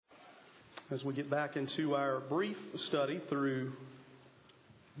As we get back into our brief study through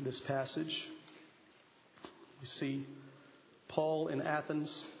this passage, we see Paul in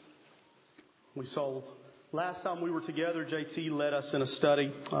Athens. We saw last time we were together, JT led us in a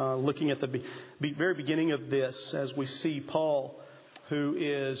study looking at the very beginning of this as we see Paul, who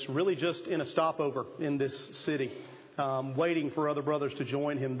is really just in a stopover in this city, waiting for other brothers to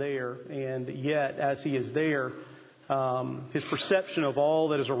join him there. And yet, as he is there, his perception of all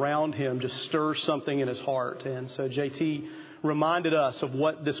that is around him just stirs something in his heart. And so JT reminded us of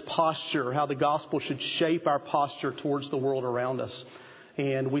what this posture, how the gospel should shape our posture towards the world around us.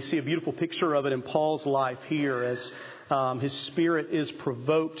 And we see a beautiful picture of it in Paul's life here as his spirit is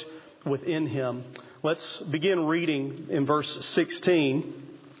provoked within him. Let's begin reading in verse 16.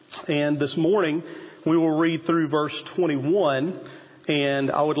 And this morning we will read through verse 21. And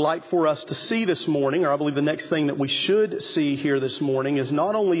I would like for us to see this morning, or I believe the next thing that we should see here this morning, is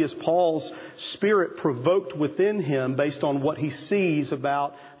not only is Paul's spirit provoked within him based on what he sees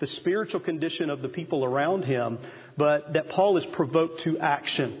about the spiritual condition of the people around him, but that Paul is provoked to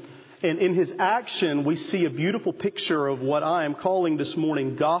action. And in his action, we see a beautiful picture of what I am calling this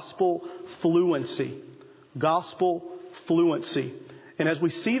morning gospel fluency. Gospel fluency. And as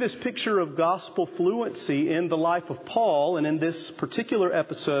we see this picture of gospel fluency in the life of Paul and in this particular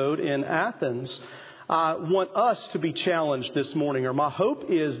episode in Athens, I want us to be challenged this morning, or my hope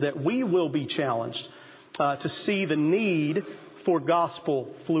is that we will be challenged to see the need for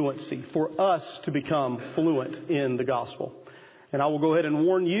gospel fluency, for us to become fluent in the gospel. And I will go ahead and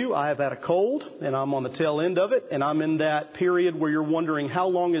warn you, I have had a cold and I'm on the tail end of it, and I'm in that period where you're wondering, how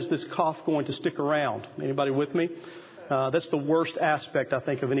long is this cough going to stick around? Anybody with me? That's the worst aspect, I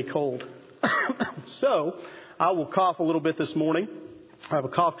think, of any cold. So I will cough a little bit this morning. I have a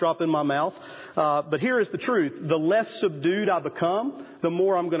cough drop in my mouth. But here is the truth. The less subdued I become, the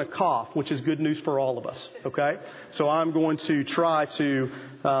more I'm going to cough, which is good news for all of us. Okay? So I'm going to try to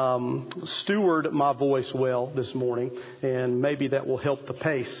steward my voice well this morning. And maybe that will help the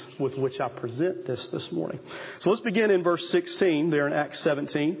pace with which I present this morning. So let's begin in verse 16 there in Acts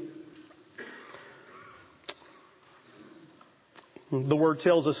 17. The word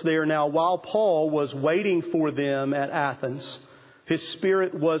tells us there, now while Paul was waiting for them at Athens, his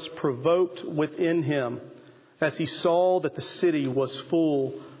spirit was provoked within him as he saw that the city was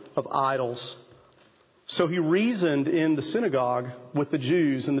full of idols. So he reasoned in the synagogue with the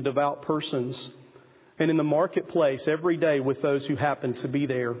Jews and the devout persons, and in the marketplace every day with those who happened to be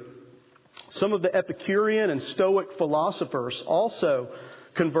there. Some of the Epicurean and Stoic philosophers also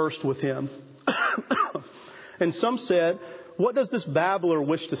conversed with him. And some said, what does this babbler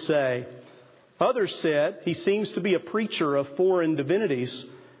wish to say? Others said, he seems to be a preacher of foreign divinities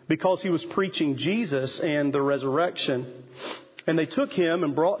because he was preaching Jesus and the resurrection. And they took him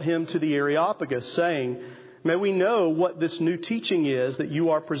and brought him to the Areopagus, saying, may we know what this new teaching is that you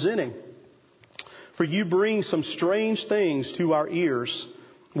are presenting? For you bring some strange things to our ears.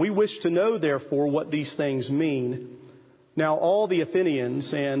 We wish to know, therefore, what these things mean. Now all the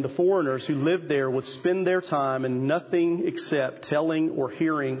Athenians and the foreigners who lived there would spend their time in nothing except telling or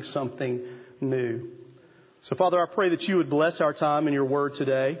hearing something new. So Father, I pray that you would bless our time in your word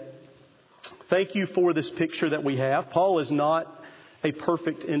today. Thank you for this picture that we have. Paul is not a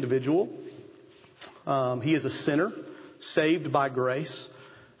perfect individual. He is a sinner, saved by grace.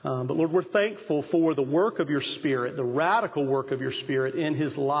 But Lord, we're thankful for the work of your Spirit, the radical work of your Spirit in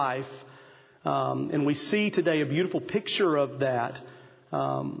his life. And we see today a beautiful picture of that,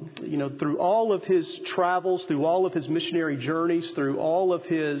 through all of his travels, through all of his missionary journeys, through all of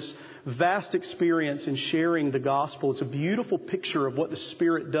his vast experience in sharing the gospel. It's a beautiful picture of what the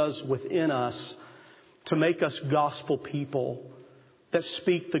Spirit does within us to make us gospel people that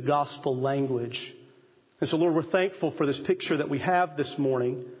speak the gospel language. And so, Lord, we're thankful for this picture that we have this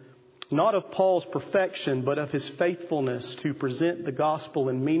morning, not of Paul's perfection, but of his faithfulness to present the gospel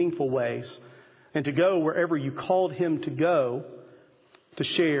in meaningful ways and to go wherever you called him to go to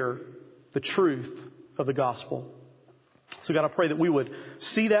share the truth of the gospel. So God, I pray that we would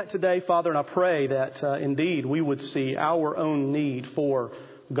see that today, Father, and I pray that indeed we would see our own need for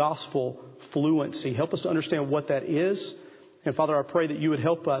gospel fluency. Help us to understand what that is. And Father, I pray that you would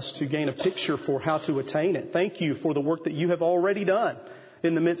help us to gain a picture for how to attain it. Thank you for the work that you have already done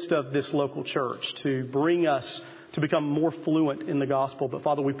in the midst of this local church to bring us to become more fluent in the gospel. But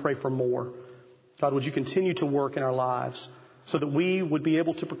Father, we pray for more. God, would you continue to work in our lives so that we would be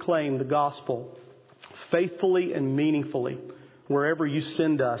able to proclaim the gospel faithfully and meaningfully wherever you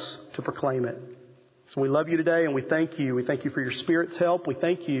send us to proclaim it. So we love you today and we thank you. We thank you for your Spirit's help. We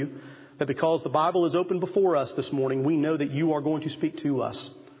thank you that because the Bible is open before us this morning, we know that you are going to speak to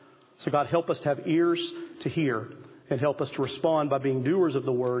us. So God, help us to have ears to hear and help us to respond by being doers of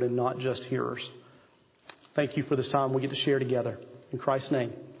the word and not just hearers. Thank you for this time we get to share together. In Christ's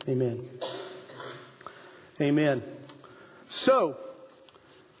name, amen. Amen. So,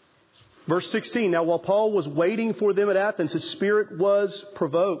 verse 16, now while Paul was waiting for them at Athens, his spirit was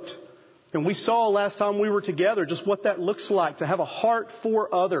provoked. And we saw last time we were together just what that looks like, to have a heart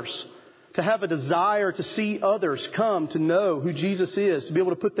for others, to have a desire to see others come to know who Jesus is, to be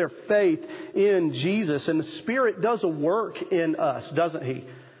able to put their faith in Jesus. And the Spirit does a work in us, doesn't He?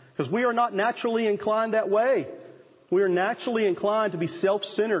 Because we are not naturally inclined that way. We are naturally inclined to be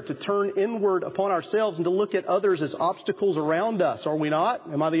self-centered, to turn inward upon ourselves and to look at others as obstacles around us. Are we not?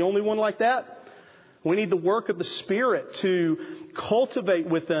 Am I the only one like that? We need the work of the Spirit to cultivate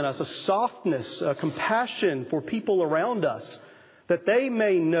within us a softness, a compassion for people around us, that they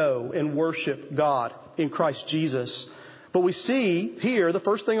may know and worship God in Christ Jesus. But we see here, the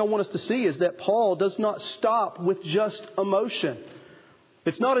first thing I want us to see is that Paul does not stop with just emotion.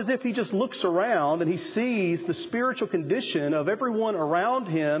 It's not as if he just looks around and he sees the spiritual condition of everyone around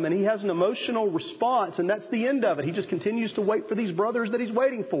him and he has an emotional response and that's the end of it. He just continues to wait for these brothers that he's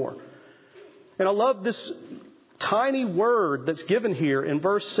waiting for. And I love this tiny word that's given here in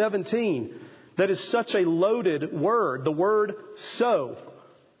verse 17 that is such a loaded word, the word so.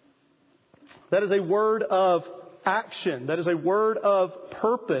 That is a word of action. That is a word of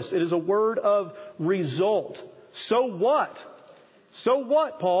purpose. It is a word of result. So what? So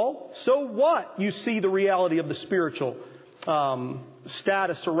what, Paul? So what? You see the reality of the spiritual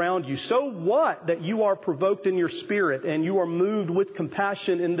status around you. So what that you are provoked in your spirit and you are moved with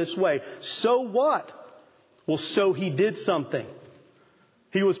compassion in this way? So what? Well, so he did something.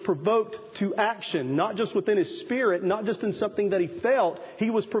 He was provoked to action, not just within his spirit, not just in something that he felt. He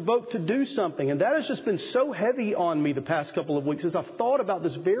was provoked to do something. And that has just been so heavy on me the past couple of weeks as I've thought about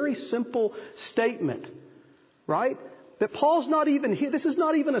this very simple statement, right? That Paul's not even here. This is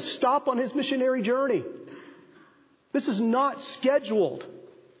not even a stop on his missionary journey. This is not scheduled,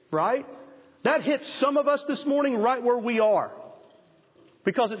 right? That hits some of us this morning right where we are.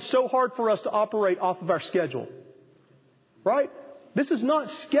 Because it's so hard for us to operate off of our schedule. Right? This is not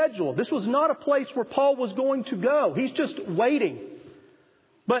scheduled. This was not a place where Paul was going to go. He's just waiting.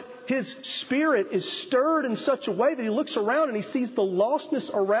 But his spirit is stirred in such a way that he looks around and he sees the lostness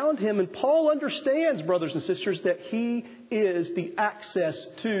around him. And Paul understands, brothers and sisters, that he is the access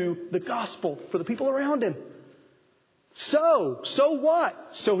to the gospel for the people around him. So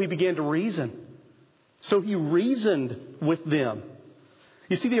what? So he began to reason. So he reasoned with them.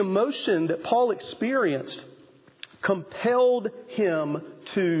 You see, the emotion that Paul experienced compelled him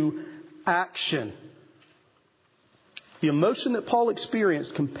to action. The emotion that Paul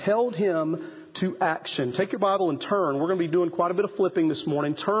experienced compelled him to action. Take your Bible and turn. We're going to be doing quite a bit of flipping this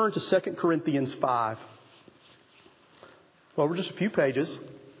morning. Turn to 2 Corinthians 5. Well, we're just a few pages.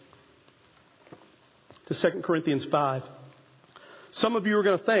 To 2 Corinthians 5. Some of you are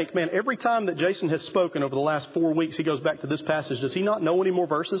going to think, man, every time that Jason has spoken over the last 4 weeks, he goes back to this passage. Does he not know any more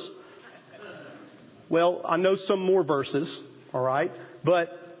verses? Well, I know some more verses, all right?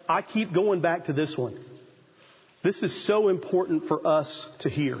 But I keep going back to this one. This is so important for us to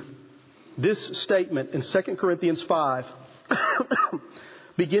hear. This statement in 2 Corinthians 5,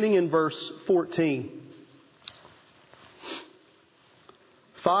 beginning in verse 14.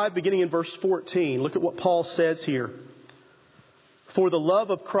 5, beginning in verse 14. Look at what Paul says here. For the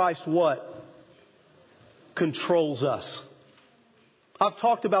love of Christ, what? Controls us. I've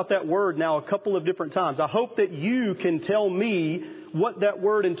talked about that word now a couple of different times. I hope that you can tell me what that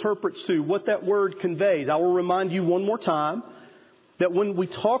word interprets to, what that word conveys. I will remind you one more time that when we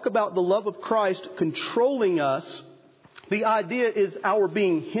talk about the love of Christ controlling us, the idea is our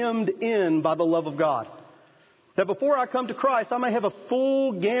being hemmed in by the love of God. That before I come to Christ, I may have a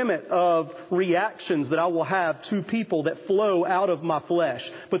full gamut of reactions that I will have to people that flow out of my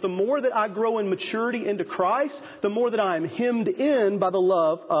flesh. But the more that I grow in maturity into Christ, the more that I am hemmed in by the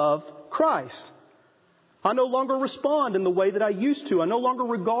love of Christ. I no longer respond in the way that I used to. I no longer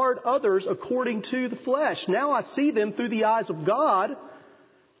regard others according to the flesh. Now I see them through the eyes of God.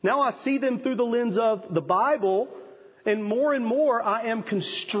 Now I see them through the lens of the Bible. And more I am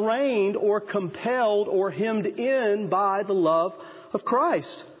constrained or compelled or hemmed in by the love of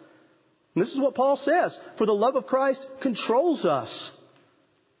Christ. And this is what Paul says. For the love of Christ controls us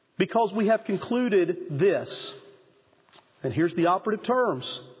because we have concluded this. And here's the operative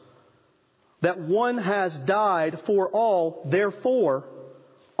terms. That one has died for all, therefore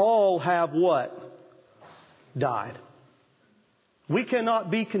all have what? Died. We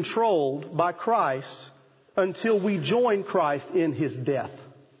cannot be controlled by Christ until we join Christ in His death.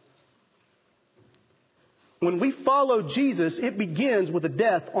 When we follow Jesus, it begins with a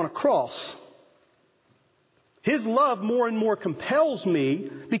death on a cross. His love more and more compels me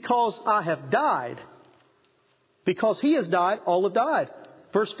because I have died. Because He has died, all have died.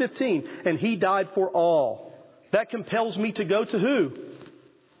 Verse 15, and He died for all. That compels me to go to who?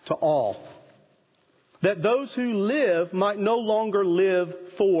 To all. That those who live might no longer live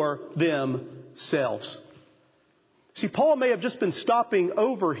for themselves. See, Paul may have just been stopping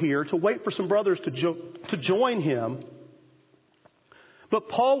over here to wait for some brothers to join him. But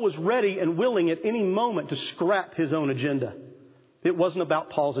Paul was ready and willing at any moment to scrap his own agenda. It wasn't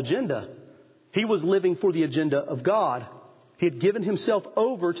about Paul's agenda. He was living for the agenda of God. He had given himself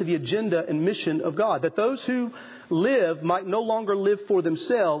over to the agenda and mission of God. That those who live might no longer live for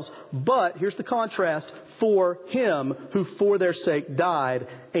themselves, but, here's the contrast, for Him who for their sake died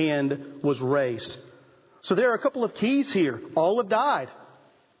and was raised. So there are a couple of keys here. All have died.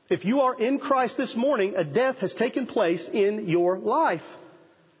 If you are in Christ this morning, a death has taken place in your life.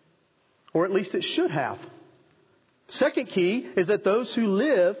 Or at least it should have. Second key is that those who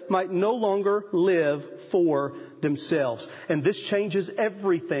live might no longer live for themselves. And this changes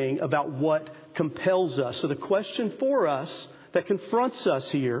everything about what compels us. So the question for us that confronts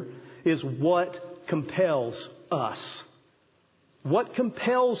us here is, what compels us? What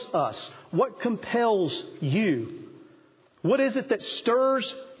compels us? What compels you? What is it that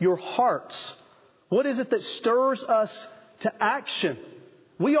stirs your hearts? What is it that stirs us to action?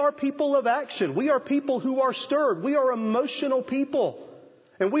 We are people of action. We are people who are stirred. We are emotional people.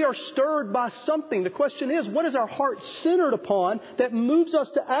 And we are stirred by something. The question is, what is our heart centered upon that moves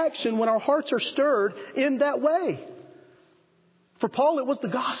us to action when our hearts are stirred in that way? For Paul, it was the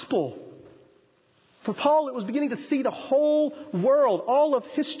gospel. For Paul, it was beginning to see the whole world, all of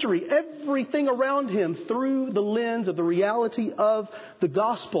history, everything around him through the lens of the reality of the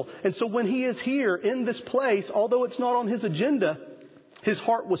gospel. And so when he is here in this place, although it's not on his agenda, his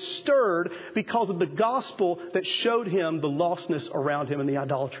heart was stirred because of the gospel that showed him the lostness around him and the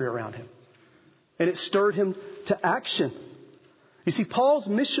idolatry around him. And it stirred him to action. You see, Paul's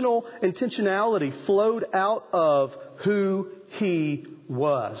missional intentionality flowed out of who he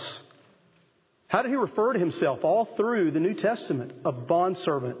was. How did he refer to himself all through the New Testament? A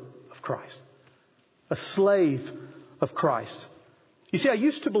bondservant of Christ. A slave of Christ. You see, I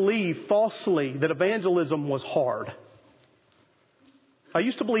used to believe falsely that evangelism was hard. I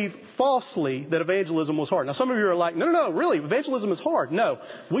used to believe falsely that evangelism was hard. Now, some of you are like, no, really, evangelism is hard. No,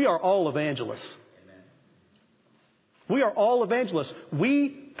 we are all evangelists. We are all evangelists. We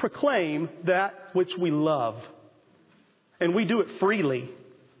proclaim that which we love. And we do it freely.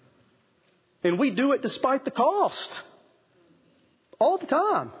 And we do it despite the cost. All the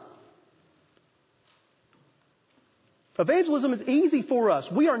time. Evangelism is easy for us.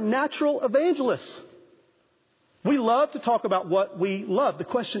 We are natural evangelists. We love to talk about what we love. The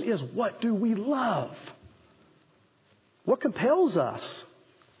question is, what do we love? What compels us?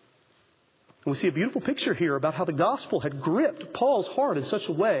 And we see a beautiful picture here about how the gospel had gripped Paul's heart in such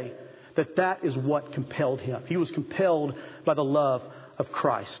a way that that is what compelled him. He was compelled by the love of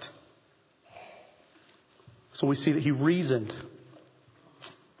Christ. So we see that he reasoned.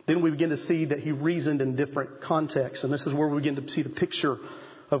 Then we begin to see that he reasoned in different contexts. And this is where we begin to see the picture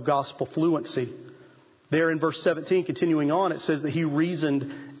of gospel fluency. There in verse 17, continuing on, it says that he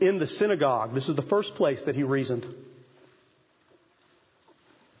reasoned in the synagogue. This is the first place that he reasoned.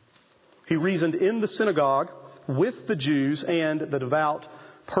 He reasoned in the synagogue with the Jews and the devout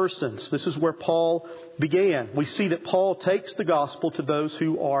persons. This is where Paul began. We see that Paul takes the gospel to those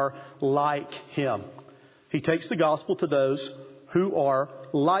who are like him. He takes the gospel to those who are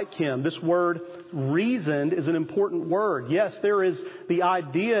like him. This word reasoned is an important word. Yes, there is the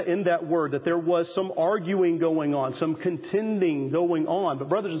idea in that word that there was some arguing going on, some contending going on. But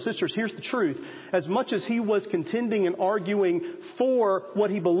brothers and sisters, here's the truth. As much as he was contending and arguing for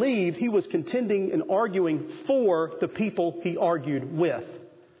what he believed, he was contending and arguing for the people he argued with.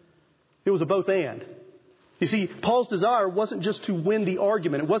 It was a both and. You see, Paul's desire wasn't just to win the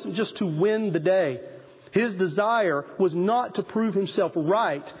argument. It wasn't just to win the day. His desire was not to prove himself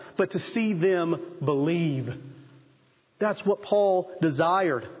right, but to see them believe. That's what Paul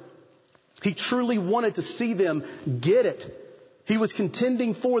desired. He truly wanted to see them get it. He was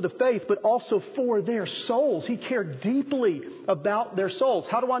contending for the faith, but also for their souls. He cared deeply about their souls.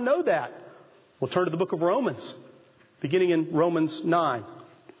 How do I know that? Well, turn to the book of Romans, beginning in Romans 9.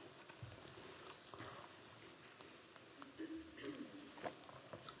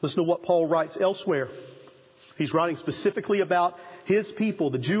 Listen to what Paul writes elsewhere. He's writing specifically about his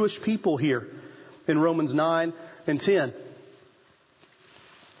people, the Jewish people here in Romans 9 and 10.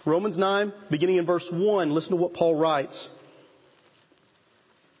 Romans 9, beginning in verse 1, listen to what Paul writes.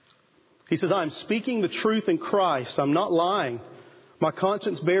 He says, I am speaking the truth in Christ. I'm not lying. My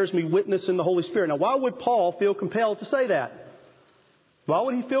conscience bears me witness in the Holy Spirit. Now, why would Paul feel compelled to say that? Why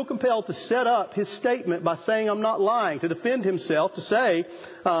would he feel compelled to set up his statement by saying, I'm not lying, to defend himself, to say,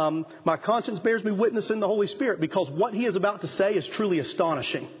 my conscience bears me witness in the Holy Spirit? Because what he is about to say is truly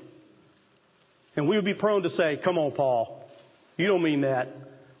astonishing. And we would be prone to say, come on, Paul, you don't mean that.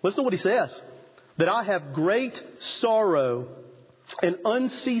 Listen to what he says. That I have great sorrow and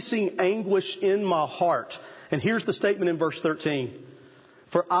unceasing anguish in my heart. And here's the statement in verse 13.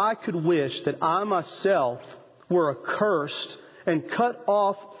 For I could wish that I myself were accursed and cut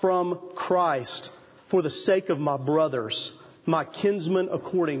off from Christ for the sake of my brothers, my kinsmen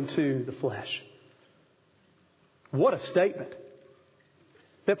according to the flesh. What a statement.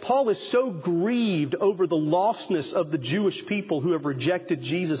 That Paul is so grieved over the lostness of the Jewish people who have rejected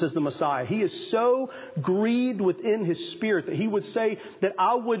Jesus as the Messiah. He is so grieved within his spirit that he would say that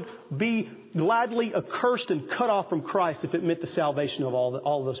I would be gladly accursed and cut off from Christ if it meant the salvation of all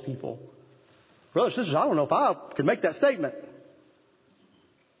of those people. Brothers and sisters, I don't know if I could make that statement.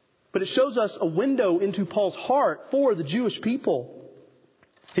 But it shows us a window into Paul's heart for the Jewish people.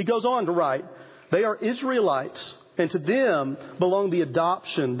 He goes on to write, they are Israelites, and to them belong the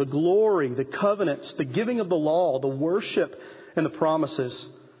adoption, the glory, the covenants, the giving of the law, the worship, and the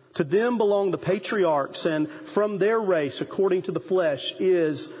promises. To them belong the patriarchs, and from their race, according to the flesh,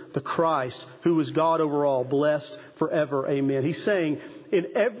 is the Christ, who is God over all, blessed forever. Amen. He's saying, in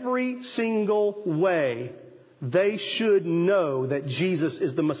every single way, they should know that Jesus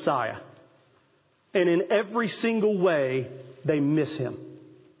is the Messiah. And in every single way, they miss Him.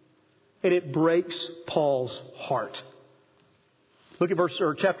 And it breaks Paul's heart. Look at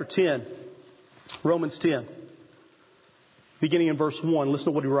chapter 10, Romans 10. Beginning in verse 1, listen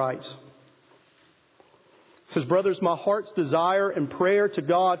to what he writes. It says, brothers, my heart's desire and prayer to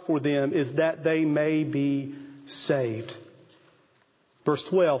God for them is that they may be saved. Verse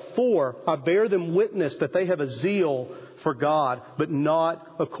 12, for I bear them witness that they have a zeal for God, but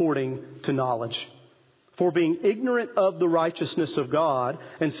not according to knowledge. For being ignorant of the righteousness of God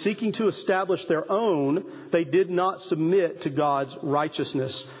and seeking to establish their own, they did not submit to God's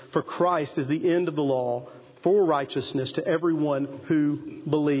righteousness. For Christ is the end of the law for righteousness to everyone who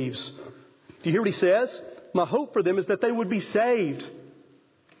believes. Do you hear what he says? My hope for them is that they would be saved.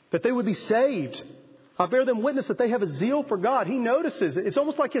 That they would be saved. I bear them witness that they have a zeal for God. He notices it. It's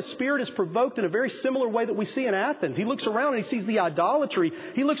almost like his spirit is provoked in a very similar way that we see in Athens. He looks around and he sees the idolatry.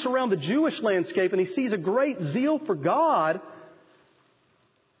 He looks around the Jewish landscape and he sees a great zeal for God.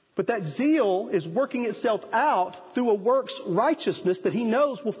 But that zeal is working itself out through a works righteousness that he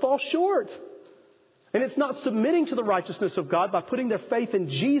knows will fall short. And it's not submitting to the righteousness of God by putting their faith in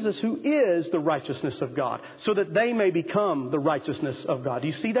Jesus, who is the righteousness of God, so that they may become the righteousness of God. Do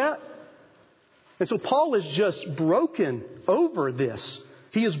you see that? And so Paul is just broken over this.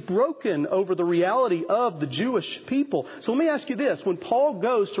 He is broken over the reality of the Jewish people. So let me ask you this. When Paul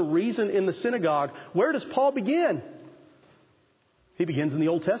goes to reason in the synagogue, where does Paul begin? He begins in the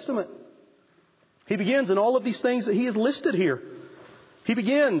Old Testament. He begins in all of these things that he has listed here. He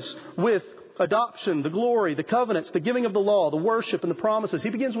begins with adoption, the glory, the covenants, the giving of the law, the worship, and the promises. He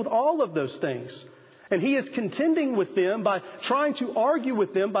begins with all of those things. And he is contending with them by trying to argue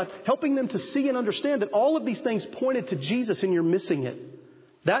with them, by helping them to see and understand that all of these things pointed to Jesus and you're missing it.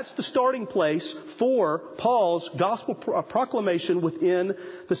 That's the starting place for Paul's gospel proclamation within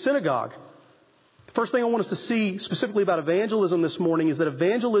the synagogue. The first thing I want us to see specifically about evangelism this morning is that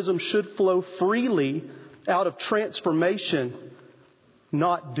evangelism should flow freely out of transformation,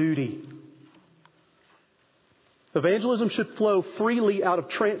 not duty. Evangelism should flow freely out of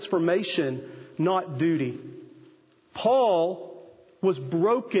transformation, not duty. Paul was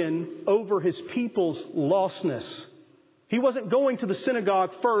broken over his people's lostness. He wasn't going to the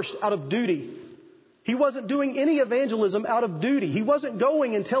synagogue first out of duty. He wasn't doing any evangelism out of duty. He wasn't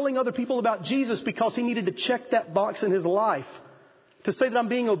going and telling other people about Jesus because he needed to check that box in his life. To say that I'm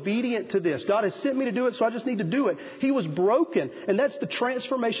being obedient to this. God has sent me to do it, so I just need to do it. He was broken. And that's the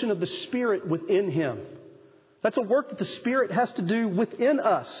transformation of the Spirit within him. That's a work that the Spirit has to do within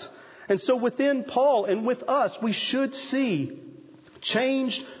us. And so within Paul and with us, we should see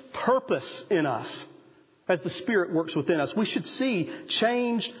changed purpose in us as the Spirit works within us. We should see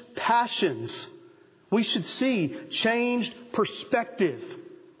changed passions. We should see changed perspective.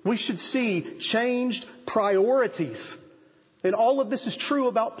 We should see changed priorities. And all of this is true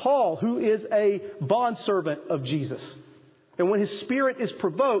about Paul, who is a bondservant of Jesus. And when His Spirit is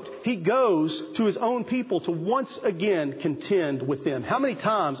provoked, He goes to His own people to once again contend with them. How many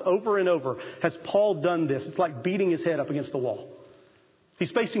times over and over has Paul done this? It's like beating his head up against the wall.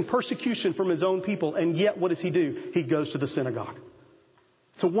 He's facing persecution from his own people, and yet what does he do? He goes to the synagogue.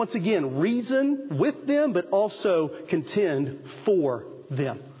 So once again, reason with them, but also contend for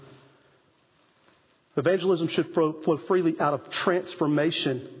them. Evangelism should flow freely out of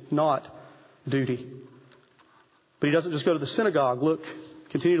transformation, not duty. But he doesn't just go to the synagogue.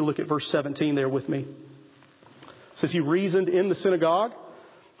 Continue to look at verse 17 there with me. It says he reasoned in the synagogue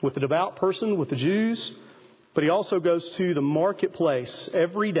with the devout person, with the Jews. But he also goes to the marketplace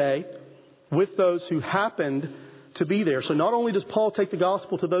every day with those who happened to be there. So not only does Paul take the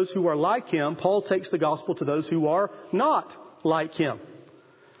gospel to those who are like him, Paul takes the gospel to those who are not like him.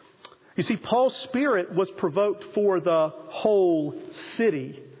 You see, Paul's spirit was provoked for the whole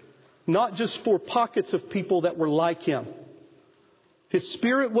city, not just for pockets of people that were like him. His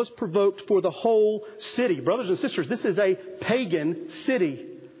spirit was provoked for the whole city. Brothers and sisters, this is a pagan city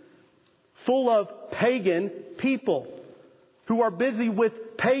full of pagan people who are busy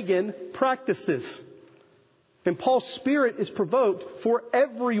with pagan practices. And Paul's spirit is provoked for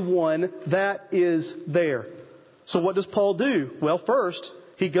everyone that is there. So what does Paul do? Well, first,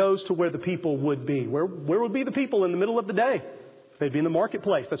 he goes to where the people would be. Where would be the people in the middle of the day? They'd be in the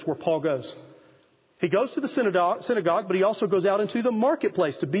marketplace. That's where Paul goes. He goes to the synagogue, but he also goes out into the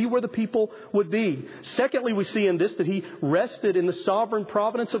marketplace to be where the people would be. Secondly, we see in this that he rested in the sovereign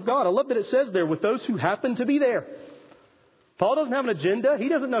providence of God. I love that it says there, with those who happen to be there. Paul doesn't have an agenda. He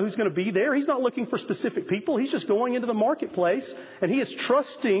doesn't know who's going to be there. He's not looking for specific people. He's just going into the marketplace, and he is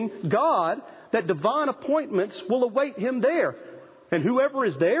trusting God that divine appointments will await him there. And whoever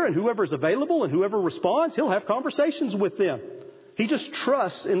is there and whoever is available and whoever responds, he'll have conversations with them. He just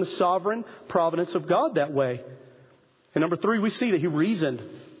trusts in the sovereign providence of God that way. And number three, we see that he reasoned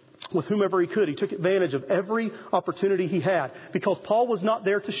with whomever he could. He took advantage of every opportunity he had, because Paul was not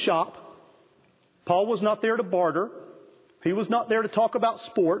there to shop. Paul was not there to barter. He was not there to talk about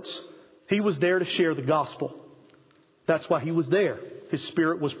sports. He was there to share the gospel. That's why he was there. His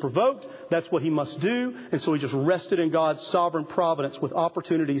spirit was provoked. That's what he must do. And so he just rested in God's sovereign providence with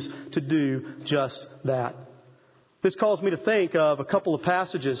opportunities to do just that. This calls me to think of a couple of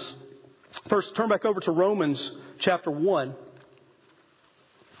passages. First, turn back over to Romans chapter 1.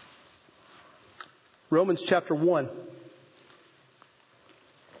 Romans chapter 1.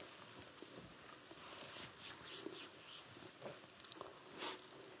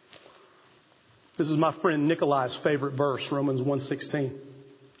 This is my friend Nikolai's favorite verse, Romans 1:16.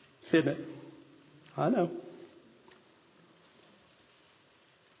 Isn't it? I know.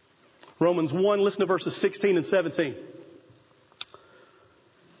 Romans 1, listen to verses 16 and 17.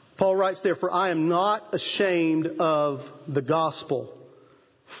 Paul writes there, "For I am not ashamed of the gospel.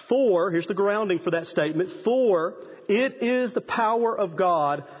 For," here's the grounding for that statement, "for it is the power of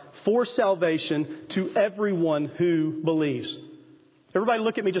God for salvation to everyone who believes." Everybody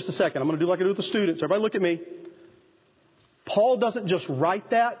look at me just a second. I'm going to do like I do with the students. Everybody look at me. Paul doesn't just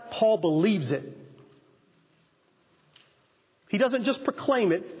write that. Paul believes it. He doesn't just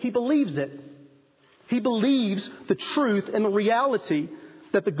proclaim it. He believes it. He believes the truth and the reality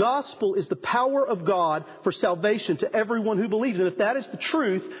that the gospel is the power of God for salvation to everyone who believes. And if that is the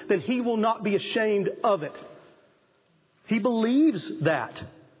truth, then he will not be ashamed of it. He believes that.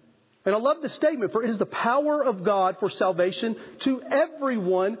 And I love this statement, "For it is the power of God for salvation to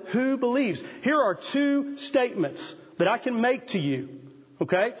everyone who believes." Here are two statements that I can make to you.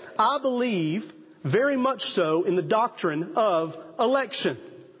 Okay? I believe very much so in the doctrine of election.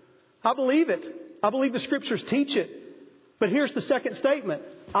 I believe it. I believe the Scriptures teach it. But here's the second statement.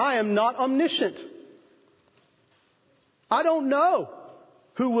 I am not omniscient. I don't know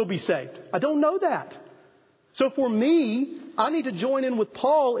who will be saved. I don't know that. So for me, I need to join in with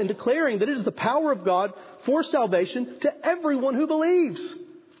Paul in declaring that it is the power of God for salvation to everyone who believes.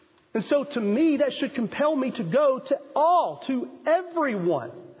 And so to me, that should compel me to go to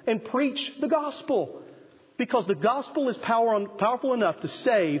everyone, and preach the gospel. Because the gospel is powerful enough to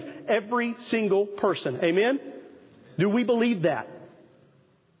save every single person. Amen? Do we believe that?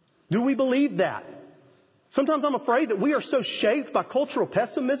 Do we believe that? Sometimes I'm afraid that we are so shaped by cultural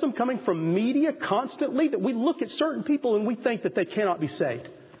pessimism coming from media constantly that we look at certain people and we think that they cannot be saved.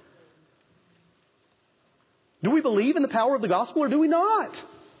 Do we believe in the power of the gospel or do we not?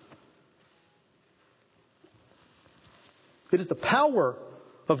 It is the power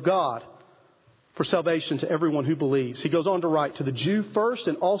of God for salvation to everyone who believes. He goes on to write to the Jew first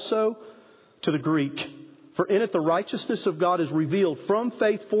and also to the Greek. For in it the righteousness of God is revealed from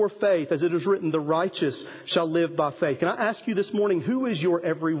faith for faith, as it is written, the righteous shall live by faith. Can I ask you this morning, who is your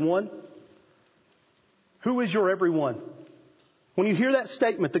everyone? Who is your everyone? When you hear that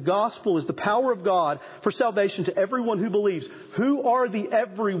statement, the gospel is the power of God for salvation to everyone who believes. Who are the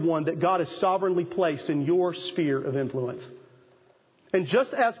everyone that God has sovereignly placed in your sphere of influence? And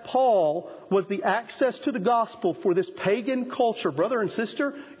just as Paul was the access to the gospel for this pagan culture, brother and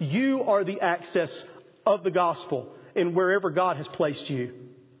sister, you are the access of the gospel in wherever God has placed you.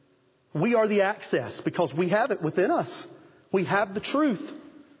 We are the access because we have it within us. We have the truth.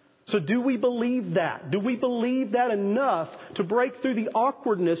 So do we believe that? Do we believe that enough to break through the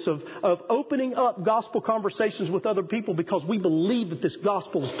awkwardness of opening up gospel conversations with other people because we believe that this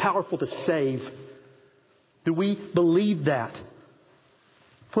gospel is powerful to save? Do we believe that?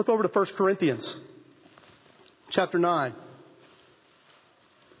 Flip over to 1 Corinthians chapter 9.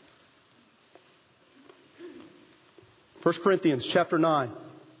 1 Corinthians chapter 9.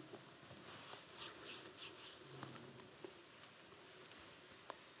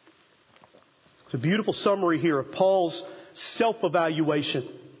 It's a beautiful summary here of Paul's self-evaluation.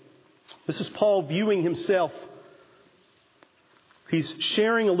 This is Paul viewing himself. He's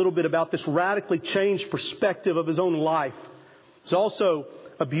sharing a little bit about this radically changed perspective of his own life. It's also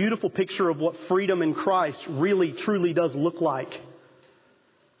a beautiful picture of what freedom in Christ really, truly does look like.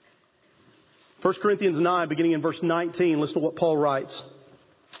 1 Corinthians 9, beginning in verse 19, listen to what Paul writes.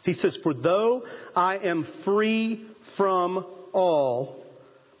 He says, "For though I am free from all,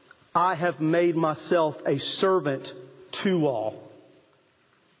 I have made myself a servant to all."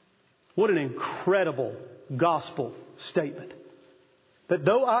 What an incredible gospel statement. That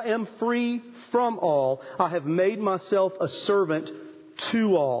though I am free from all, I have made myself a servant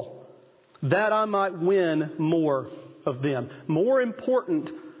to all, that I might win more of them. More important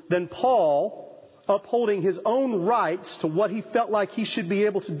than Paul upholding his own rights to what he felt like he should be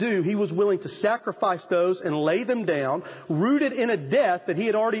able to do, he was willing to sacrifice those and lay them down, rooted in a death that he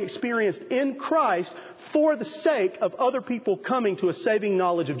had already experienced in Christ for the sake of other people coming to a saving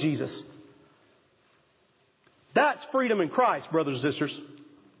knowledge of Jesus. That's freedom in Christ, brothers and sisters.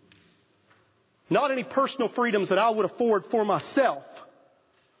 Not any personal freedoms that I would afford for myself.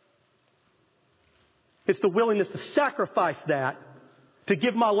 It's the willingness to sacrifice that to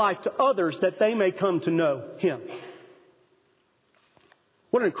give my life to others that they may come to know Him.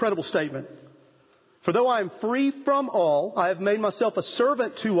 What an incredible statement. For though I am free from all, I have made myself a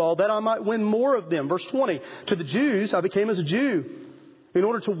servant to all, that I might win more of them. Verse 20, to the Jews I became as a Jew, in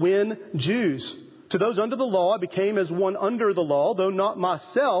order to win Jews. To those under the law I became as one under the law, though not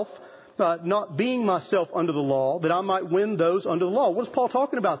myself, not being myself under the law, that I might win those under the law. What is Paul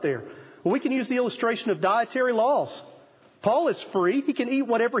talking about there? Well, we can use the illustration of dietary laws. Paul is free. He can eat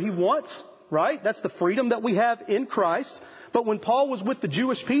whatever he wants, right? That's the freedom that we have in Christ. But when Paul was with the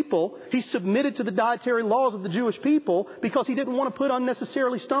Jewish people, he submitted to the dietary laws of the Jewish people because he didn't want to put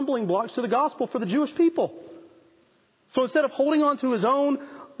unnecessarily stumbling blocks to the gospel for the Jewish people. So instead of holding on to his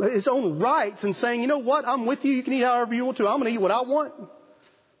own rights and saying, you know what, I'm with you, you can eat however you want to, I'm going to eat what I want,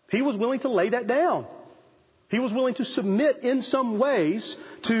 he was willing to lay that down. He was willing to submit in some ways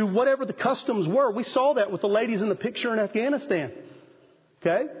to whatever the customs were. We saw that with the ladies in the picture in Afghanistan.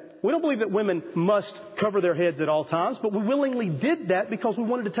 Okay? We don't believe that women must cover their heads at all times, but we willingly did that because we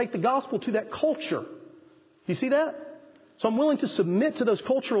wanted to take the gospel to that culture. You see that? So I'm willing to submit to those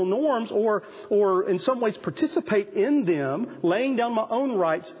cultural norms or in some ways participate in them, laying down my own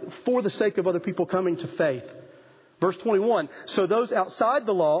rights for the sake of other people coming to faith. Verse 21, so to those outside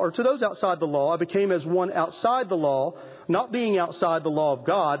the law, I became as one outside the law, not being outside the law of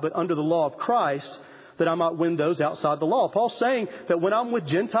God, but under the law of Christ, that I might win those outside the law. Paul's saying that when I'm with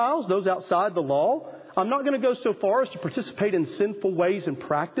Gentiles, those outside the law, I'm not going to go so far as to participate in sinful ways and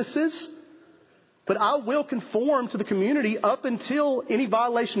practices, but I will conform to the community up until any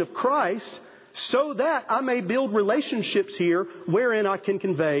violation of Christ, so that I may build relationships here wherein I can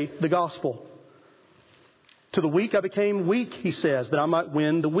convey the gospel. To the weak I became weak, he says, that I might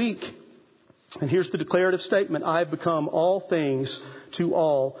win the weak. And here's the declarative statement. I have become all things to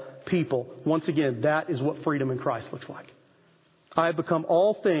all people. Once again, that is what freedom in Christ looks like. I have become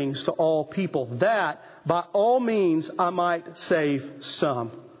all things to all people, that by all means I might save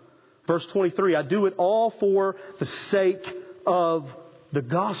some. Verse 23, I do it all for the sake of the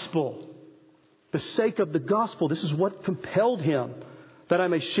gospel. The sake of the gospel. This is what compelled him, that I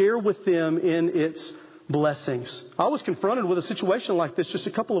may share with them in its blessings. I was confronted with a situation like this just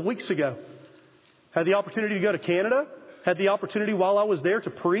a couple of weeks ago. Had the opportunity to go to Canada. Had the opportunity while I was there to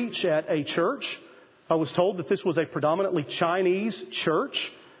preach at a church. I was told that this was a predominantly Chinese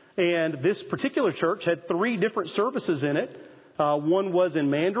church. And this particular church had 3 different services in it. One was in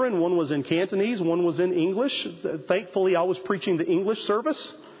Mandarin, one was in Cantonese, one was in English. Thankfully, I was preaching the English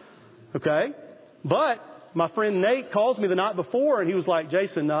service. Okay? But my friend Nate calls me the night before and he was like,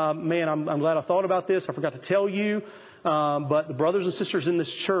 Jason, man, I'm glad I thought about this. I forgot to tell you. But the brothers and sisters in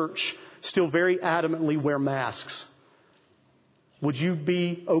this church still very adamantly wear masks. Would you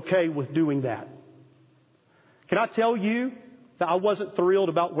be okay with doing that? Can I tell you that I wasn't thrilled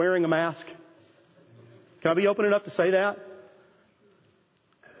about wearing a mask? Can I be open enough to say that?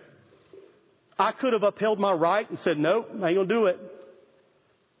 I could have upheld my right and said, nope, I ain't going to do it.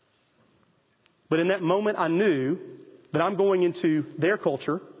 But in that moment, I knew that I'm going into their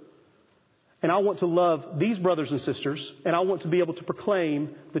culture and I want to love these brothers and sisters and I want to be able to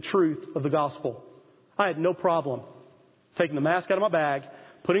proclaim the truth of the gospel. I had no problem taking the mask out of my bag,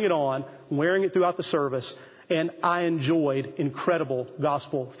 putting it on, wearing it throughout the service, and I enjoyed incredible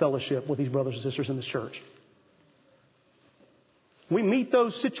gospel fellowship with these brothers and sisters in this church. We meet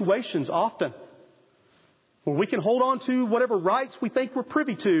those situations often where we can hold on to whatever rights we think we're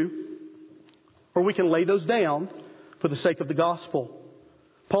privy to, or we can lay those down for the sake of the gospel.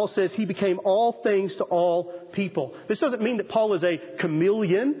 Paul says he became all things to all people. This doesn't mean that Paul is a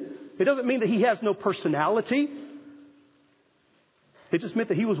chameleon. It doesn't mean that he has no personality. It just meant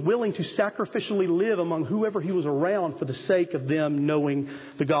that he was willing to sacrificially live among whoever he was around for the sake of them knowing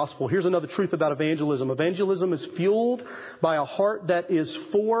the gospel. Here's another truth about evangelism. Evangelism is fueled by a heart that is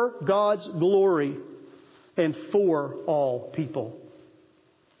for God's glory and for all people.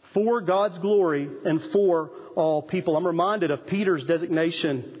 For God's glory and for all people. I'm reminded of Peter's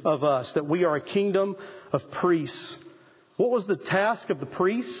designation of us, that we are a kingdom of priests. What was the task of the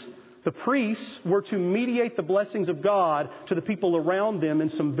priests? The priests were to mediate the blessings of God to the people around them in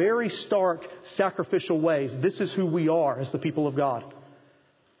some very stark sacrificial ways. This is who we are as the people of God.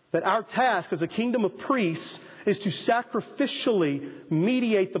 That our task as a kingdom of priests is to sacrificially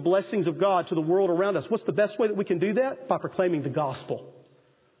mediate the blessings of God to the world around us. What's the best way that we can do that? By proclaiming the gospel.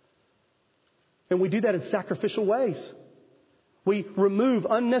 And we do that in sacrificial ways. We remove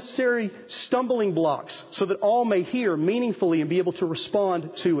unnecessary stumbling blocks so that all may hear meaningfully and be able to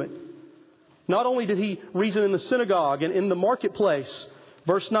respond to it. Not only did he reason in the synagogue and in the marketplace,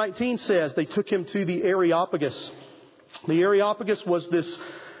 verse 19 says they took him to the Areopagus. The Areopagus was this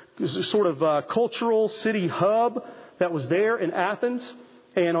sort of cultural city hub that was there in Athens.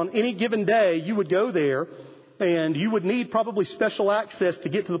 And on any given day, you would go there and you would need probably special access to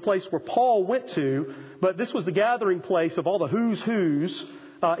get to the place where Paul went to. But this was the gathering place of all the who's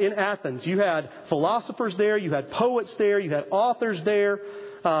in Athens. You had philosophers there. You had poets there. You had authors there.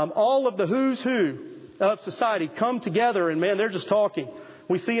 All of the who's who of society come together, and man, they're just talking.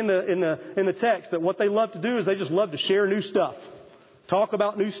 We see in the text that what they love to do is they just love to share new stuff, talk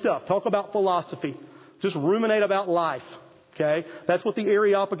about new stuff, talk about philosophy, just ruminate about life. Okay, that's what the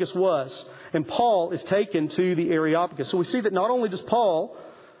Areopagus was, and Paul is taken to the Areopagus. So we see that not only does Paul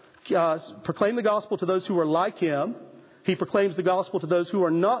proclaim the gospel to those who are like him, he proclaims the gospel to those who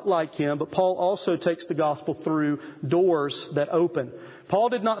are not like him, but Paul also takes the gospel through doors that open. Paul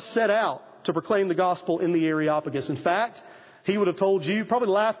did not set out to proclaim the gospel in the Areopagus. In fact, he would have told you, probably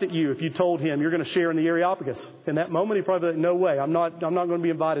laughed at you if you told him you're going to share in the Areopagus. In that moment, he probably said, no way, I'm not going to be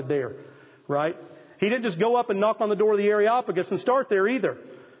invited there. Right? He didn't just go up and knock on the door of the Areopagus and start there either.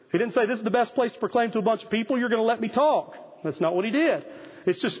 He didn't say, this is the best place to proclaim to a bunch of people, you're going to let me talk. That's not what he did.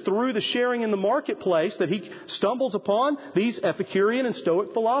 It's just through the sharing in the marketplace that he stumbles upon these Epicurean and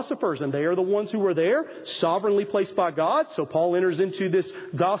Stoic philosophers. And they are the ones who were there, sovereignly placed by God. So Paul enters into this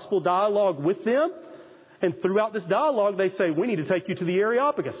gospel dialogue with them. And throughout this dialogue, they say, we need to take you to the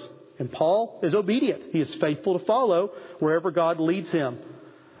Areopagus. And Paul is obedient. He is faithful to follow wherever God leads him.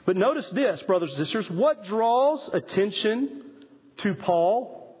 But notice this, brothers and sisters, what draws attention to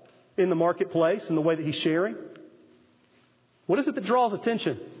Paul in the marketplace and the way that he's sharing? What is it that draws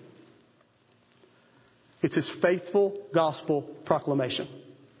attention? It's his faithful gospel proclamation.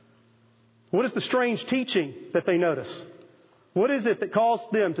 What is the strange teaching that they notice? What is it that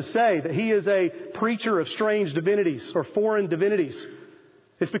caused them to say that he is a preacher of strange divinities or foreign divinities?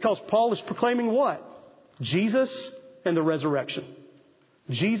 It's because Paul is proclaiming what? Jesus and the resurrection.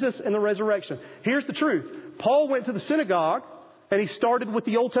 Jesus and the resurrection. Here's the truth. Paul went to the synagogue and he started with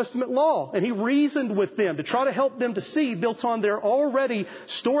the Old Testament law. And he reasoned with them to try to help them to see, built on their already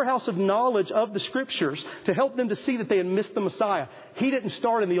storehouse of knowledge of the Scriptures, to help them to see that they had missed the Messiah. He didn't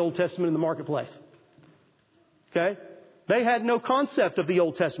start in the Old Testament in the marketplace. Okay? They had no concept of the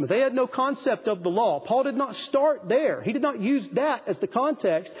Old Testament. They had no concept of the law. Paul did not start there. He did not use that as the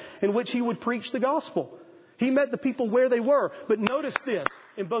context in which he would preach the gospel. He met the people where they were. But notice this.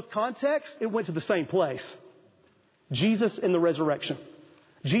 In both contexts, it went to the same place. Jesus and the resurrection.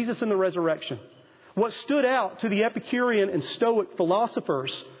 Jesus and the resurrection. What stood out to the Epicurean and Stoic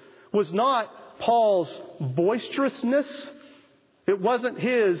philosophers was not Paul's boisterousness. It wasn't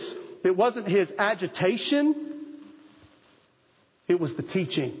his agitation. It was the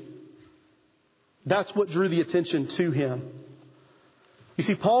teaching. That's what drew the attention to him. You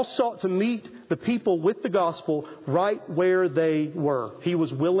see, Paul sought to meet the people with the gospel right where they were. He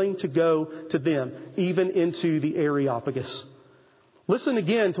was willing to go to them, even into the Areopagus. Listen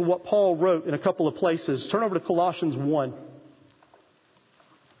again to what Paul wrote in a couple of places. Turn over to Colossians 1.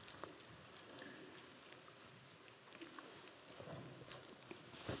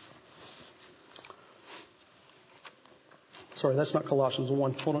 Sorry, that's not Colossians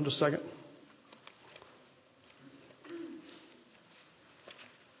 1. Hold on just a second.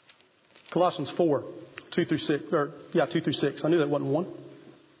 Colossians 4, 2 through 6. 2 through 6. I knew that wasn't 1.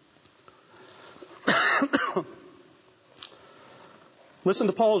 Listen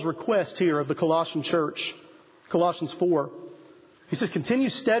to Paul's request here of the Colossian church. Colossians 4. He says, continue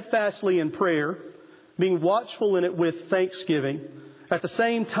steadfastly in prayer, being watchful in it with thanksgiving. At the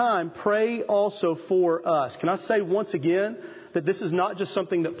same time, pray also for us. Can I say once again that this is not just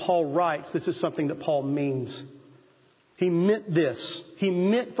something that Paul writes. This is something that Paul means. He meant this. He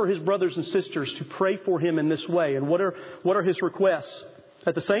meant for his brothers and sisters to pray for him in this way. And what are his requests?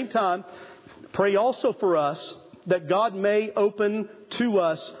 At the same time, pray also for us that God may open to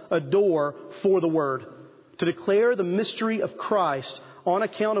us a door for the word, to declare the mystery of Christ, on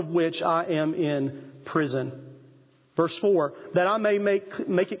account of which I am in prison. Verse 4, that I may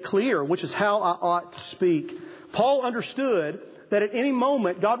make it clear, which is how I ought to speak. Paul understood that at any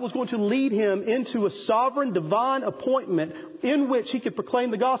moment God was going to lead him into a sovereign divine appointment in which he could proclaim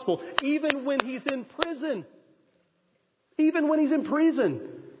the gospel, even when he's in prison. Even when he's in prison.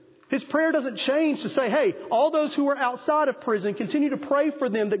 His prayer doesn't change to say, hey, all those who are outside of prison, continue to pray for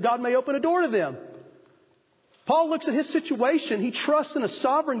them that God may open a door to them. Paul looks at his situation. He trusts in a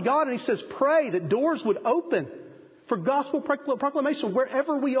sovereign God and he says, pray that doors would open for gospel proclamation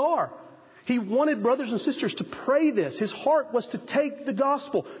wherever we are. He wanted brothers and sisters to pray this. His heart was to take the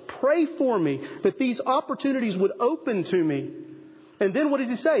gospel. Pray for me that these opportunities would open to me. And then what does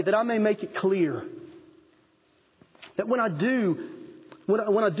he say? That I may make it clear. That when I do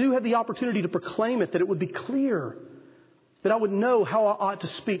have the opportunity to proclaim it, that it would be clear. That I would know how I ought to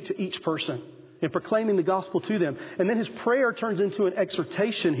speak to each person in proclaiming the gospel to them. And then his prayer turns into an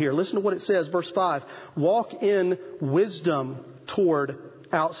exhortation here. Listen to what it says, verse 5. Walk in wisdom toward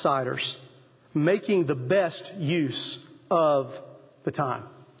outsiders, making the best use of the time.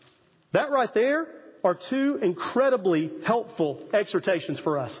 That right there are two incredibly helpful exhortations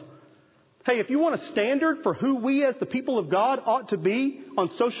for us. Hey, if you want a standard for who we as the people of God ought to be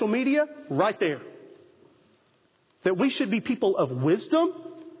on social media, right there. That we should be people of wisdom,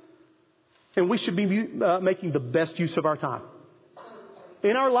 and we should be making the best use of our time.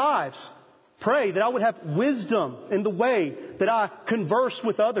 In our lives, pray that I would have wisdom in the way that I converse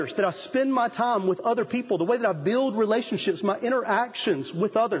with others, that I spend my time with other people, the way that I build relationships, my interactions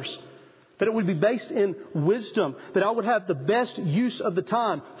with others, that it would be based in wisdom, that I would have the best use of the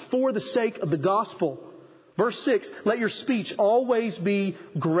time for the sake of the gospel. Verse 6, let your speech always be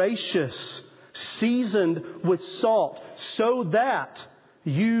gracious, seasoned with salt, so that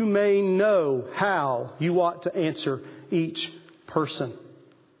you may know how you ought to answer each person.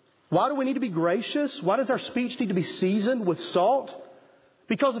 Why do we need to be gracious? Why does our speech need to be seasoned with salt?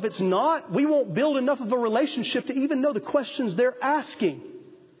 Because if it's not, we won't build enough of a relationship to even know the questions they're asking.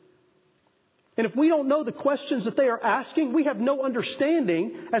 And if we don't know the questions that they are asking, we have no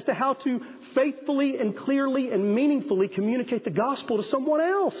understanding as to how to faithfully and clearly and meaningfully communicate the gospel to someone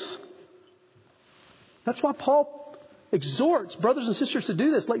else. That's why Paul exhorts brothers and sisters to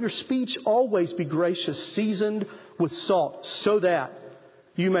do this. Let your speech always be gracious, seasoned with salt, so that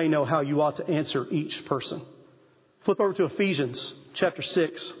you may know how you ought to answer each person. Flip over to Ephesians chapter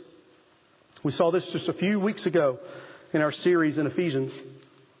 6. We saw this just a few weeks ago in our series in Ephesians.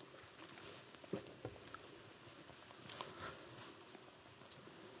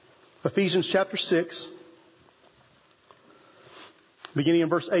 Ephesians chapter 6, beginning in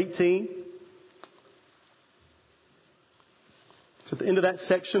verse 18. It's at the end of that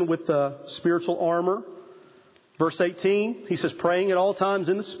section with the spiritual armor. Verse 18, he says, praying at all times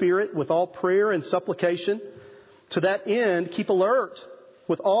in the Spirit with all prayer and supplication. To that end, keep alert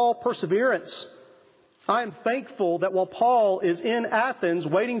with all perseverance. I am thankful that while Paul is in Athens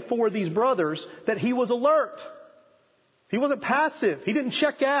waiting for these brothers, that he was alert. He wasn't passive. He didn't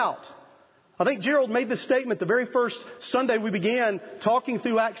check out. I think Gerald made this statement the very first Sunday we began talking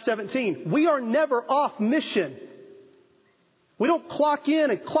through Acts 17. We are never off mission. We don't clock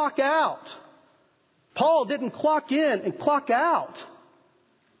in and clock out. Paul didn't clock in and clock out.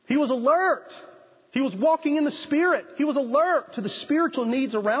 He was alert. He was walking in the Spirit. He was alert to the spiritual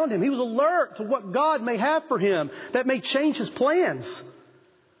needs around him. He was alert to what God may have for him that may change his plans.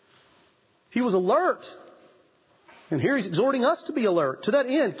 He was alert. And here he's exhorting us to be alert. To that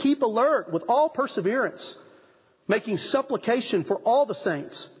end, keep alert with all perseverance, making supplication for all the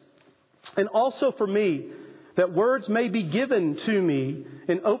saints, and also for me, that words may be given to me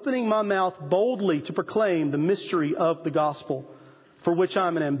in opening my mouth boldly to proclaim the mystery of the gospel, for which I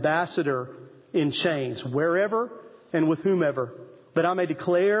am an ambassador in chains, wherever and with whomever, that I may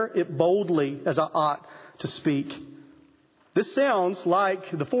declare it boldly as I ought to speak. This sounds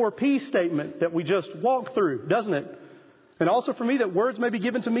like the 4 P's statement that we just walked through, doesn't it? And also for me, that words may be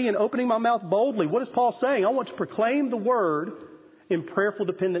given to me in opening my mouth boldly. What is Paul saying? I want to proclaim the word in prayerful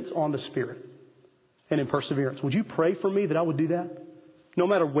dependence on the Spirit and in perseverance. Would you pray for me that I would do that? No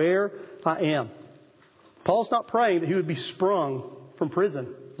matter where I am. Paul's not praying that he would be sprung from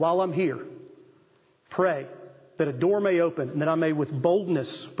prison while I'm here. Pray that a door may open and that I may with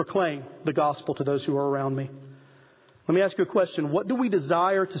boldness proclaim the gospel to those who are around me. Let me ask you a question. What do we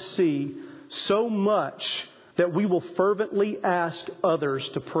desire to see so much that we will fervently ask others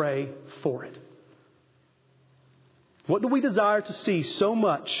to pray for it? What do we desire to see so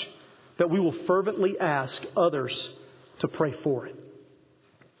much that we will fervently ask others to pray for it?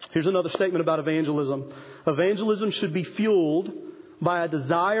 Here's another statement about evangelism. Evangelism should be fueled by a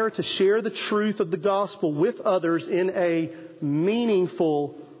desire to share the truth of the gospel with others in a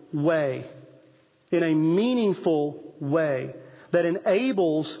meaningful way. In a meaningful way that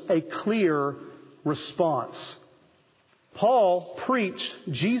enables a clear response. Paul preached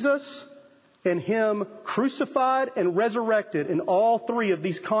Jesus and Him crucified and resurrected in all 3 of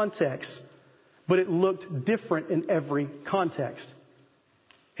these contexts, but it looked different in every context.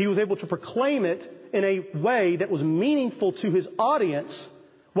 He was able to proclaim it in a way that was meaningful to his audience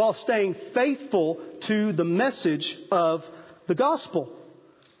while staying faithful to the message of the gospel.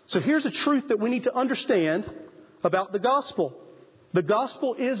 So here's a truth that we need to understand about the gospel. The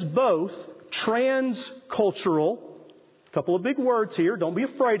gospel is both transcultural. A couple of big words here. Don't be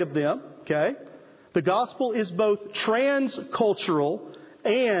afraid of them. Okay? The gospel is both transcultural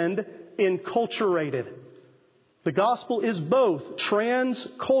and enculturated. The gospel is both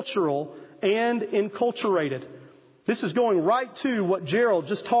transcultural and enculturated. This is going right to what Gerald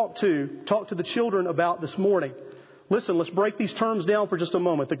just talked to the children about this morning. Listen, let's break these terms down for just a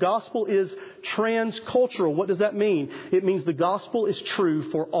moment. The gospel is transcultural. What does that mean? It means the gospel is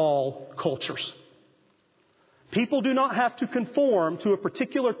true for all cultures. People do not have to conform to a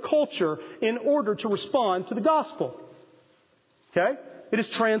particular culture in order to respond to the gospel. Okay? It is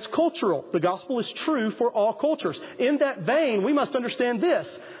transcultural. The gospel is true for all cultures. In that vein, we must understand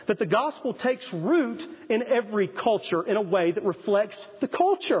this, that the gospel takes root in every culture in a way that reflects the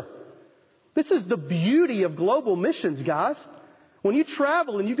culture. This is the beauty of global missions, guys. When you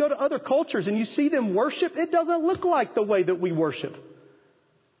travel and you go to other cultures and you see them worship, it doesn't look like the way that we worship.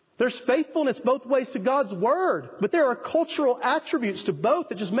 There's faithfulness both ways to God's Word, but there are cultural attributes to both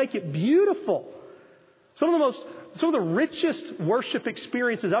that just make it beautiful. Some of the richest worship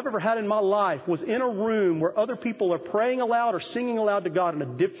experiences I've ever had in my life was in a room where other people are praying aloud or singing aloud to God in a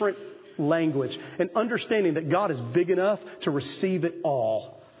different language and understanding that God is big enough to receive it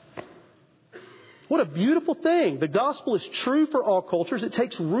all. What a beautiful thing. The gospel is true for all cultures. It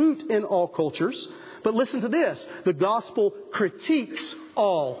takes root in all cultures. But listen to this. The gospel critiques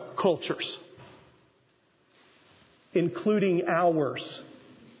all cultures, including ours.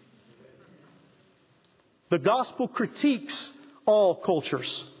 The gospel critiques all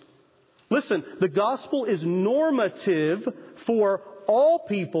cultures. Listen, the gospel is normative for all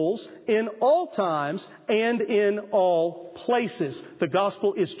peoples in all times and in all places. The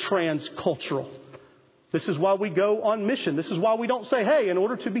gospel is transcultural. This is why we go on mission. This is why we don't say, hey, in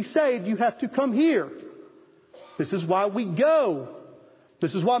order to be saved, you have to come here. This is why we go.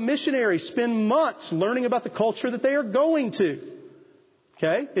 This is why missionaries spend months learning about the culture that they are going to.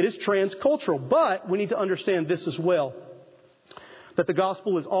 Okay? It is transcultural. But we need to understand this as well, that the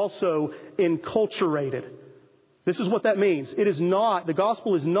gospel is also enculturated. This is what that means. The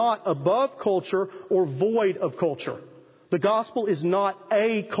gospel is not above culture or void of culture. The gospel is not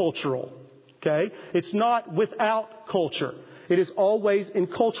acultural. Okay? It's not without culture. It is always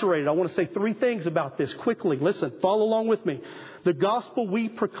enculturated. I want to say 3 things about this quickly. Listen, follow along with me. The gospel we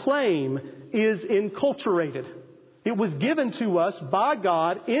proclaim is enculturated. It was given to us by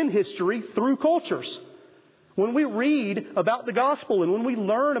God in history through cultures. When we read about the gospel and when we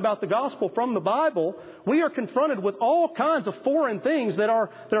learn about the gospel from the Bible, we are confronted with all kinds of foreign things that are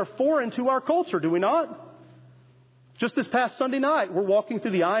foreign to our culture, do we not? Just this past Sunday night, we're walking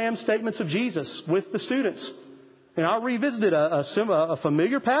through the I am statements of Jesus with the students. And I revisited a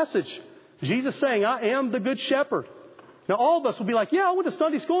familiar passage. Jesus saying, I am the good shepherd. Now, all of us will be like, yeah, I went to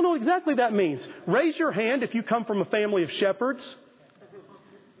Sunday school. I know what exactly that means. Raise your hand if you come from a family of shepherds.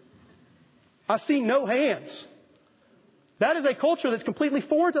 I see no hands. That is a culture that's completely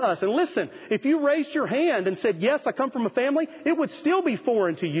foreign to us. And listen, if you raised your hand and said, yes, I come from a family, it would still be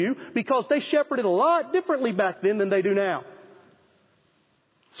foreign to you because they shepherded a lot differently back then than they do now.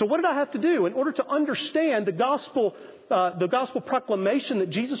 So what did I have to do? In order to understand the gospel proclamation that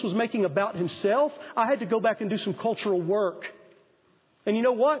Jesus was making about Himself, I had to go back and do some cultural work. And you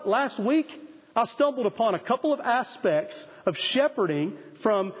know what? Last week, I stumbled upon a couple of aspects of shepherding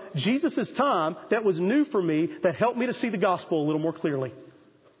from Jesus' time that was new for me that helped me to see the gospel a little more clearly.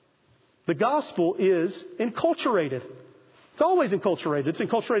 The gospel is enculturated. It's always enculturated. It's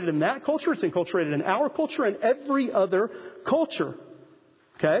enculturated in that culture. It's enculturated in our culture and every other culture.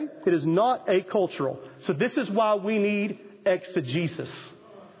 Okay? It is not acultural. So this is why we need exegesis.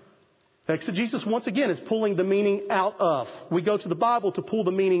 Exegesis, once again, is pulling the meaning out of. We go to the Bible to pull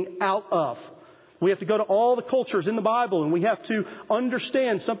the meaning out of. We have to go to all the cultures in the Bible and we have to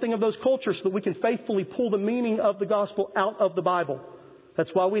understand something of those cultures so that we can faithfully pull the meaning of the gospel out of the Bible.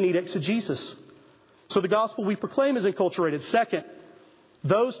 That's why we need exegesis. So the gospel we proclaim is enculturated. Second,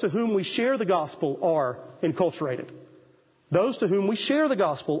 those to whom we share the gospel are enculturated. Those to whom we share the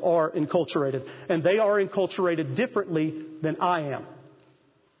gospel are enculturated. And they are enculturated differently than I am.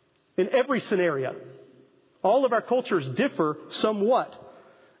 In every scenario, all of our cultures differ somewhat.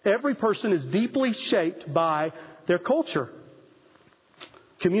 Every person is deeply shaped by their culture.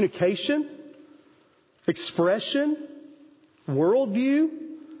 Communication, expression, worldview,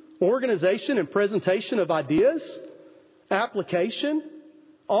 organization and presentation of ideas, application,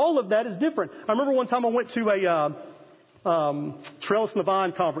 all of that is different. I remember one time I went to a Trellis and the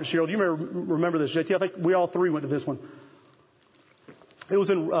Vine conference. Gerald, you may remember this, JT. I think we all three went to this one. It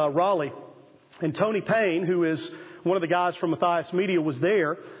was in Raleigh. And Tony Payne, who is one of the guys from Matthias Media, was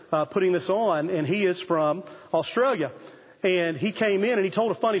there putting this on. And he is from Australia. And he came in and he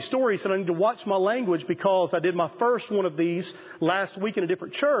told a funny story. He said, I need to watch my language because I did my first one of these last week in a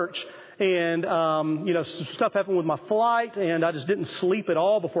different church. And, some stuff happened with my flight and I just didn't sleep at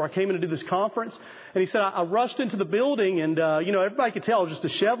all before I came in to do this conference. And he said, I rushed into the building and, everybody could tell I was just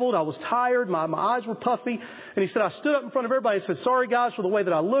disheveled. I was tired. My eyes were puffy. And he said, I stood up in front of everybody and said, sorry guys for the way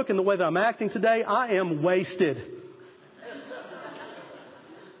that I look and the way that I'm acting today. I am wasted.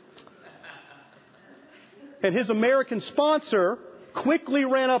 And his American sponsor quickly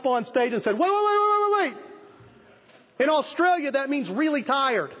ran up on stage and said, wait. In Australia, that means really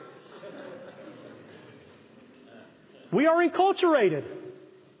tired. We are enculturated.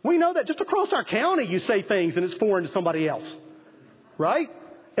 We know that just across our county you say things and it's foreign to somebody else. Right?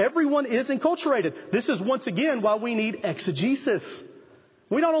 Everyone is enculturated. This is once again why we need exegesis.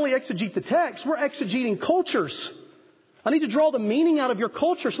 We not only exegete the text, we're exegeting cultures. I need to draw the meaning out of your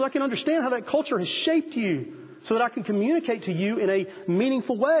culture so that I can understand how that culture has shaped you, so that I can communicate to you in a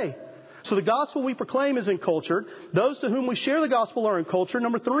meaningful way. So the gospel we proclaim is encultured. Those to whom we share the gospel are encultured.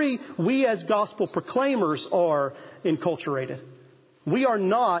 Number 3, we as gospel proclaimers are enculturated. We are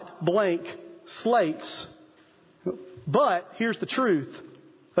not blank slates. But here's the truth.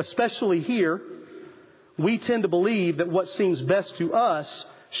 Especially here, we tend to believe that what seems best to us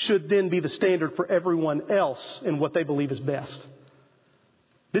should then be the standard for everyone else in what they believe is best.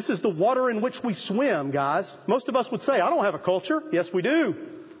 This is the water in which we swim, guys. Most of us would say, I don't have a culture. Yes, we do.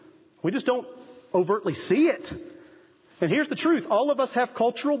 We just don't overtly see it. And here's the truth. All of us have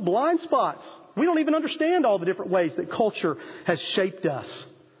cultural blind spots. We don't even understand all the different ways that culture has shaped us.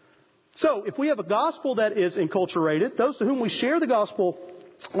 So if we have a gospel that is enculturated, those to whom we share the gospel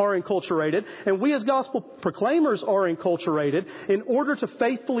are enculturated, and we as gospel proclaimers are enculturated. In order to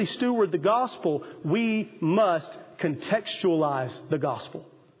faithfully steward the gospel, we must contextualize the gospel.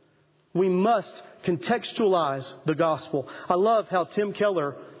 We must contextualize the gospel. I love how Tim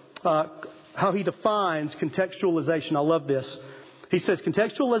Keller, how he defines contextualization. I love this. He says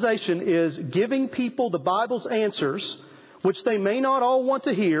contextualization is giving people the Bible's answers, which they may not all want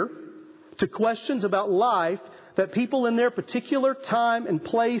to hear, to questions about life that people in their particular time and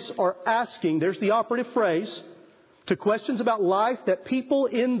place are asking. There's the operative phrase. To questions about life that people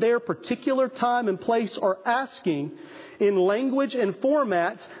in their particular time and place are asking in language and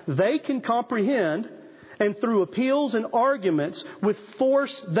formats they can comprehend and through appeals and arguments with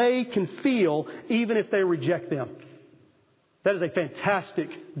force they can feel, even if they reject them. That is a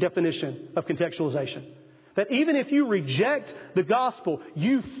fantastic definition of contextualization. That even if you reject the gospel,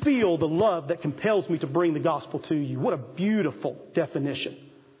 you feel the love that compels me to bring the gospel to you. What a beautiful definition.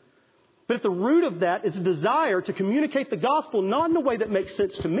 But at the root of that is a desire to communicate the gospel not in a way that makes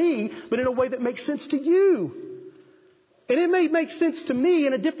sense to me, but in a way that makes sense to you. And it may make sense to me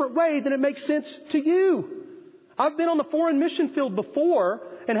in a different way than it makes sense to you. I've been on the foreign mission field before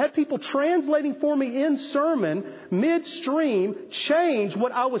and had people translating for me in sermon, midstream, change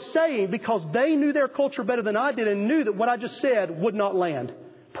what I was saying because they knew their culture better than I did and knew that what I just said would not land.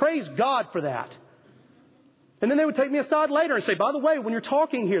 Praise God for that. And then they would take me aside later and say, by the way, when you're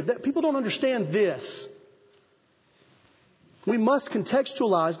talking here, that people don't understand this. We must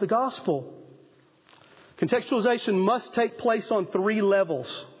contextualize the gospel. Contextualization must take place on 3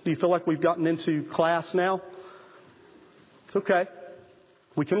 levels. Do you feel like we've gotten into class now? It's okay.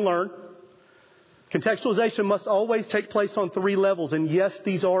 We can learn. Contextualization must always take place on 3 levels. And yes,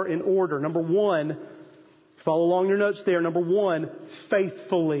 these are in order. Number 1, follow along your notes there. Number 1,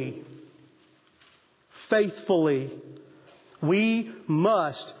 faithfully. Faithfully. We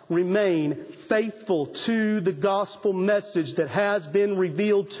must remain faithful to the gospel message that has been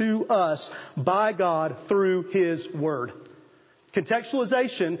revealed to us by God through His Word.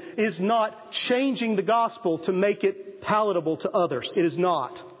 Contextualization is not changing the gospel to make it palatable to others. It is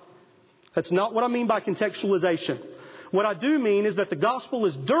not. That's not what I mean by contextualization. What I do mean is that the gospel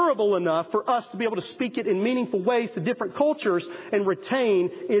is durable enough for us to be able to speak it in meaningful ways to different cultures and retain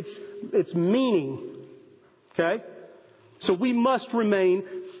its meaning. Okay? So we must remain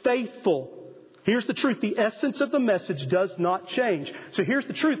faithful. Here's the truth. The essence of the message does not change. So here's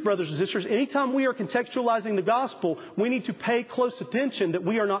the truth, brothers and sisters. Anytime we are contextualizing the gospel, we need to pay close attention that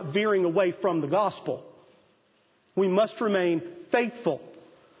we are not veering away from the gospel. We must remain faithful.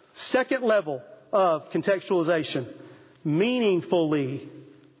 Second level of contextualization. Meaningfully.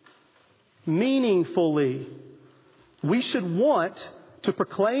 Meaningfully. We should want to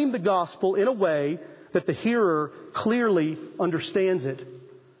proclaim the gospel in a way that the hearer clearly understands it.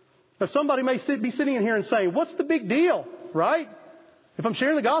 Now somebody may be sitting in here and saying, what's the big deal, right? If I'm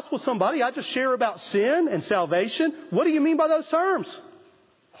sharing the gospel with somebody, I just share about sin and salvation. What do you mean by those terms?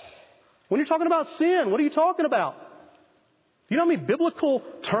 When you're talking about sin, what are you talking about? You know how many biblical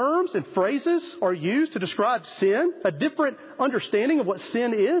terms and phrases are used to describe sin? A different understanding of what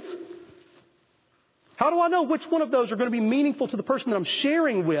sin is? How do I know which one of those are going to be meaningful to the person that I'm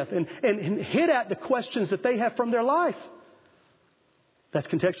sharing with and hit at the questions that they have from their life? That's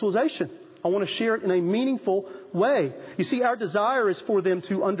contextualization. I want to share it in a meaningful way. You see, our desire is for them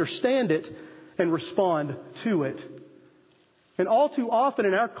to understand it and respond to it. And all too often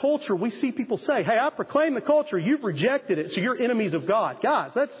in our culture, we see people say, hey, I proclaim the culture, you've rejected it, so you're enemies of God.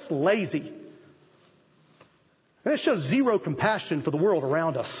 Guys, that's lazy. And it shows zero compassion for the world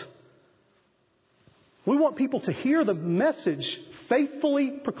around us. We want people to hear the message faithfully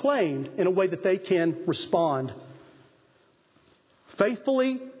proclaimed in a way that they can respond.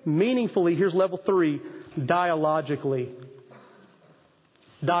 Faithfully, meaningfully, here's level 3, dialogically.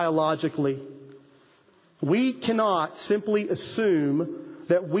 Dialogically. We cannot simply assume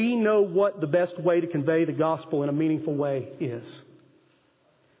that we know what the best way to convey the gospel in a meaningful way is.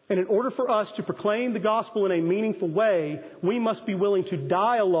 And in order for us to proclaim the gospel in a meaningful way, we must be willing to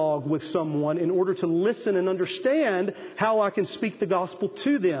dialogue with someone in order to listen and understand how I can speak the gospel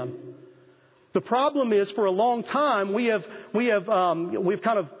to them. The problem is, for a long time, we've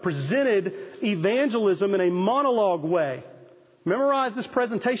kind of presented evangelism in a monologue way. Memorize this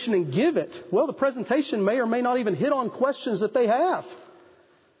presentation and give it. Well, the presentation may or may not even hit on questions that they have.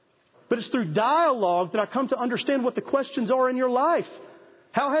 But it's through dialogue that I come to understand what the questions are in your life.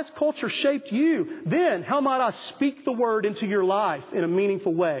 How has culture shaped you? Then, how might I speak the word into your life in a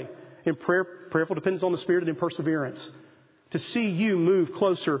meaningful way? In prayerful dependence on the Spirit and in perseverance. To see you move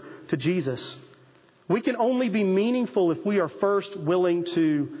closer to Jesus. We can only be meaningful if we are first willing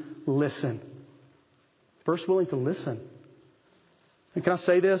to listen. First willing to listen. And can I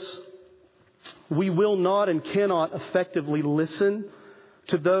say this? We will not and cannot effectively listen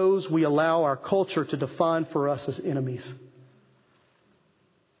to those we allow our culture to define for us as enemies.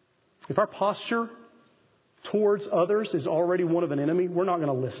 If our posture towards others is already one of an enemy, we're not going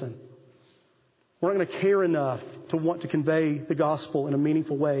to listen. We're not going to care enough to want to convey the gospel in a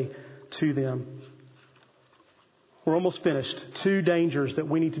meaningful way to them. We're almost finished. 2 dangers that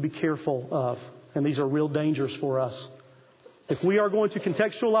we need to be careful of. And these are real dangers for us. If we are going to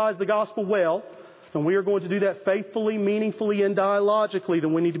contextualize the gospel well, and we are going to do that faithfully, meaningfully, and dialogically,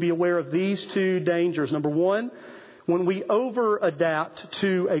 then we need to be aware of these two dangers. Number one, when we over-adapt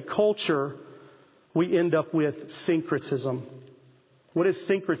to a culture, we end up with syncretism. What is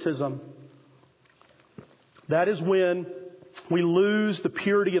syncretism? That is when we lose the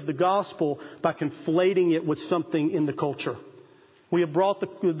purity of the gospel by conflating it with something in the culture. We have brought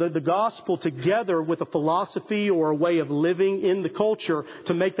the gospel together with a philosophy or a way of living in the culture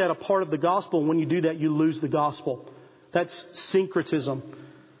to make that a part of the gospel. And when you do that, you lose the gospel. That's syncretism.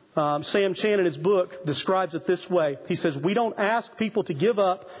 Sam Chan in his book describes it this way. He says, we don't ask people to give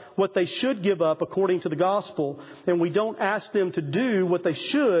up what they should give up according to the gospel, and we don't ask them to do what they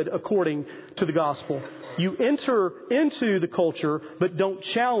should according to the gospel. You enter into the culture, but don't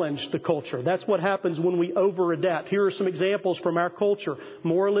challenge the culture. That's what happens when we over-adapt. Here are some examples from our culture.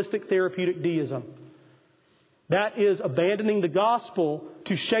 Moralistic therapeutic deism. That is abandoning the gospel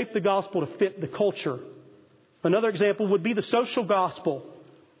to shape the gospel to fit the culture. Another example would be the social gospel.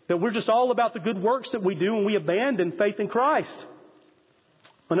 That we're just all about the good works that we do and we abandon faith in Christ.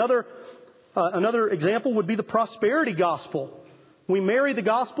 Another example would be the prosperity gospel. We marry the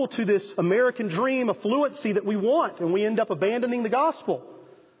gospel to this American dream affluency that we want, and we end up abandoning the gospel.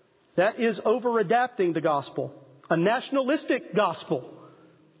 That is over-adapting the gospel. A nationalistic gospel.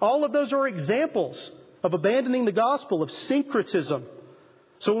 All of those are examples of abandoning the gospel, of syncretism.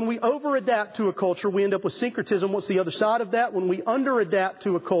 So when we over-adapt to a culture, we end up with syncretism. What's the other side of that? When we under-adapt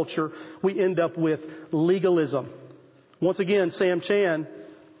to a culture, we end up with legalism. Once again, Sam Chan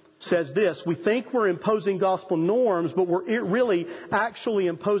says this: we think we're imposing gospel norms, but we're really actually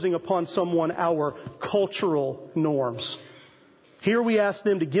imposing upon someone our cultural norms. Here we ask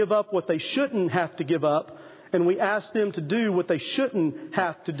them to give up what they shouldn't have to give up, and we ask them to do what they shouldn't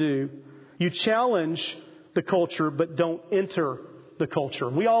have to do. You challenge the culture, but don't enter the culture.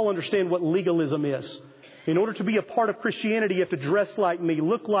 We all understand what legalism is. In order to be a part of Christianity, you have to dress like me,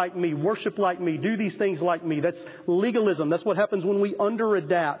 look like me, worship like me, do these things like me. That's legalism. That's what happens when we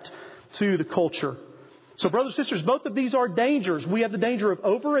under-adapt to the culture. So brothers and sisters, both of these are dangers. We have the danger of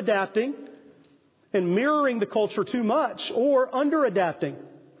over-adapting and mirroring the culture too much, or under-adapting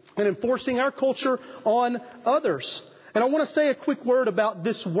and enforcing our culture on others. And I want to say a quick word about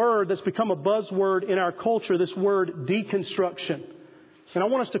this word that's become a buzzword in our culture, this word deconstruction. And I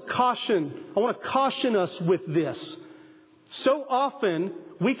want to caution us with this. So often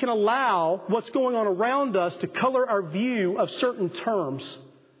we can allow what's going on around us to color our view of certain terms.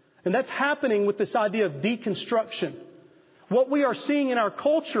 And that's happening with this idea of deconstruction. What we are seeing in our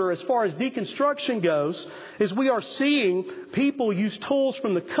culture as far as deconstruction goes is we are seeing people use tools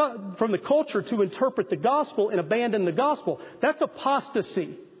from the culture to interpret the gospel and abandon the gospel. That's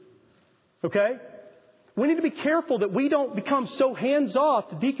apostasy. Okay? We need to be careful that we don't become so hands-off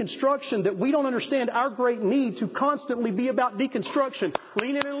to deconstruction that we don't understand our great need to constantly be about deconstruction.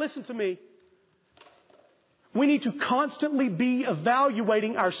 Lean in and listen to me. We need to constantly be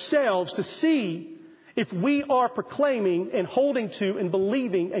evaluating ourselves to see if we are proclaiming and holding to and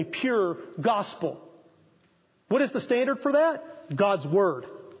believing a pure gospel. What is the standard for that? God's Word.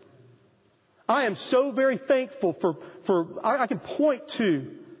 I am so very thankful I can point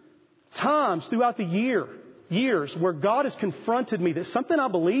to times throughout the years where God has confronted me that something I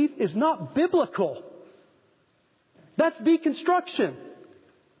believe is not biblical. That's deconstruction.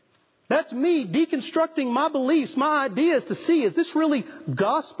 That's me deconstructing my beliefs, my ideas to see, is this really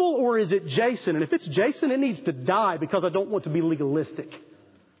gospel or is it Jason? And if it's Jason, it needs to die because I don't want to be legalistic.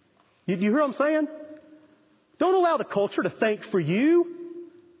 You hear what I'm saying? Don't allow the culture to think for you.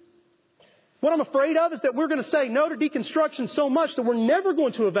 What I'm afraid of is that we're going to say no to deconstruction so much that we're never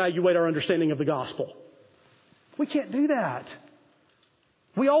going to evaluate our understanding of the gospel. We can't do that.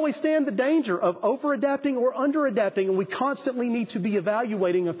 We always stand the danger of over-adapting or under-adapting, and we constantly need to be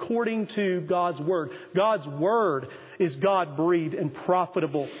evaluating according to God's Word. God's Word is God-breathed and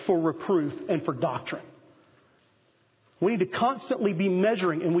profitable for reproof and for doctrine. We need to constantly be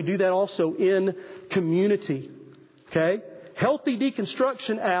measuring, and we do that also in community. Okay? Healthy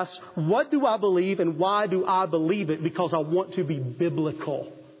deconstruction asks, what do I believe and why do I believe it? Because I want to be biblical.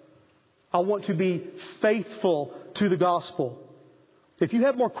 I want to be faithful to the gospel. If you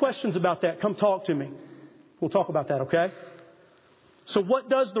have more questions about that, come talk to me. We'll talk about that, okay? So what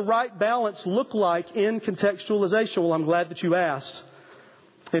does the right balance look like in contextualization? Well, I'm glad that you asked.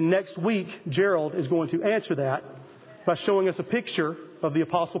 And next week, Gerald is going to answer that by showing us a picture of the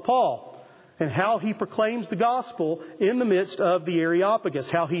Apostle Paul and how he proclaims the gospel in the midst of the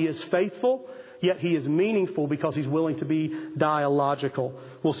Areopagus, how he is faithful, yet he is meaningful because he's willing to be dialogical.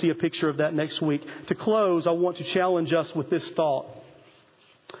 We'll see a picture of that next week. To close, I want to challenge us with this thought.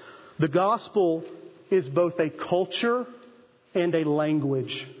 The gospel is both a culture and a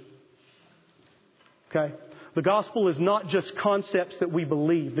language. Okay? The gospel is not just concepts that we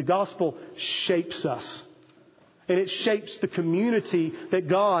believe. The gospel shapes us. And it shapes the community that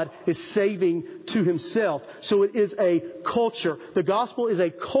God is saving to Himself. So it is a culture. The gospel is a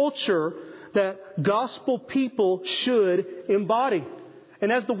culture that gospel people should embody.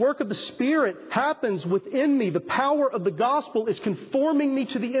 And as the work of the Spirit happens within me, the power of the gospel is conforming me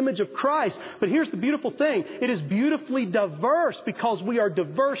to the image of Christ. But here's the beautiful thing. It is beautifully diverse because we are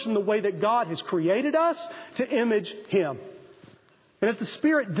diverse in the way that God has created us to image Him. And as the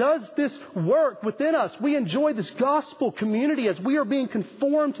Spirit does this work within us, we enjoy this gospel community as we are being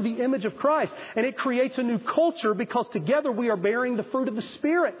conformed to the image of Christ. And it creates a new culture because together we are bearing the fruit of the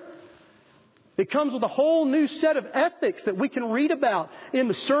Spirit. It comes with a whole new set of ethics that we can read about in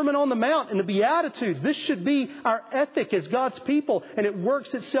the Sermon on the Mount and the Beatitudes. This should be our ethic as God's people, and it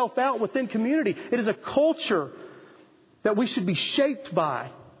works itself out within community. It is a culture that we should be shaped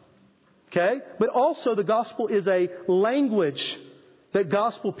by. Okay? But also the gospel is a language that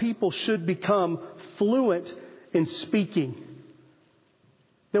gospel people should become fluent in speaking.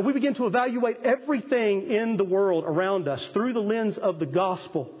 That we begin to evaluate everything in the world around us through the lens of the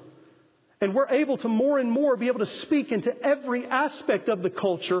gospel. And we're able to more and more be able to speak into every aspect of the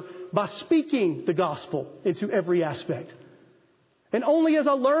culture by speaking the gospel into every aspect. And only as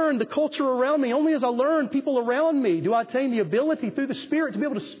I learn the culture around me, only as I learn people around me, do I attain the ability through the Spirit to be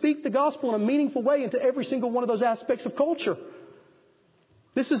able to speak the gospel in a meaningful way into every single one of those aspects of culture.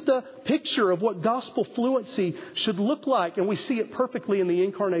 This is the picture of what gospel fluency should look like. And we see it perfectly in the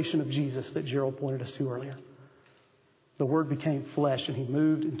incarnation of Jesus that Gerald pointed us to earlier. The Word became flesh and He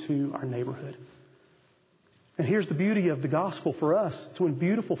moved into our neighborhood. And here's the beauty of the gospel for us. It's when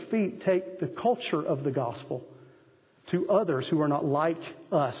beautiful feet take the culture of the gospel to others who are not like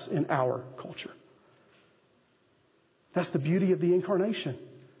us in our culture. That's the beauty of the incarnation.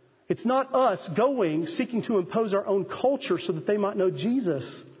 It's not us going, seeking to impose our own culture so that they might know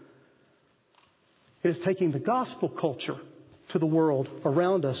Jesus. It is taking the gospel culture to the world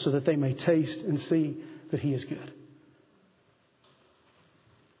around us so that they may taste and see that He is good.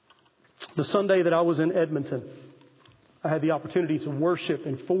 The Sunday that I was in Edmonton, I had the opportunity to worship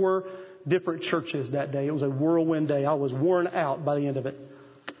in 4 different churches that day. It was a whirlwind day. I was worn out by the end of it.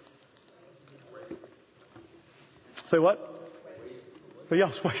 Say what? But yeah, I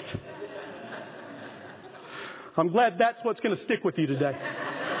was wasted. I'm glad that's what's going to stick with you today.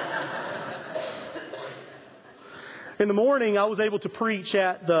 In the morning, I was able to preach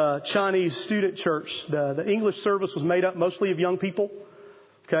at the Chinese student church. The English service was made up mostly of young people.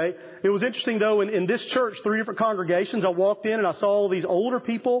 Okay. It was interesting though, in this church, 3 different congregations, I walked in and I saw all these older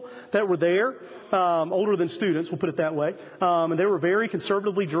people that were there, older than students, we'll put it that way. And they were very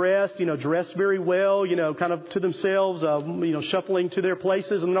conservatively dressed, dressed very well, kind of to themselves, shuffling to their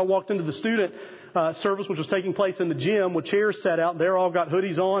places. And then I walked into the student service, which was taking place in the gym with chairs set out. And they all got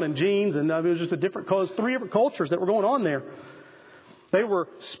hoodies on and jeans. And it was just 3 different cultures that were going on there. They were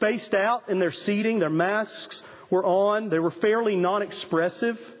spaced out in their seating. Their masks were on. They were fairly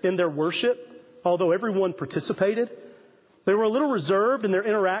non-expressive in their worship, although everyone participated. They were a little reserved in their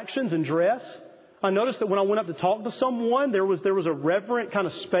interactions and dress. I noticed that when I went up to talk to someone, there was a reverent kind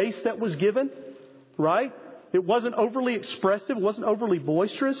of space that was given, right? It wasn't overly expressive. It wasn't overly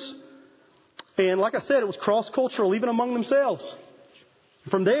boisterous. And like I said, it was cross-cultural, even among themselves.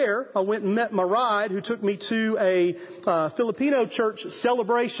 From there, I went and met my ride, who took me to a Filipino church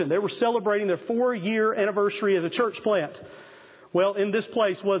celebration. They were celebrating their 4-year anniversary as a church plant. Well, in this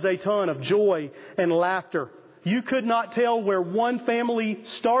place was a ton of joy and laughter. You could not tell where one family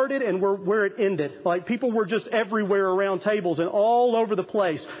started and where it ended. Like people were just everywhere around tables and all over the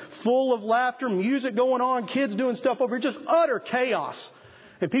place. Full of laughter, music going on, kids doing stuff over here, just utter chaos.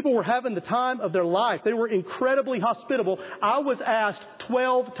 And people were having the time of their life. They were incredibly hospitable. I was asked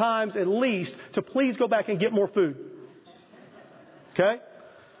 12 times at least to please go back and get more food. Okay?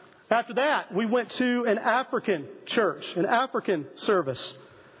 After that, we went to an African church, an African service,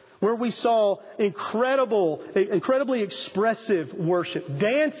 where we saw incredibly expressive worship,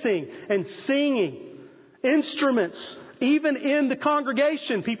 dancing and singing, instruments. Even in the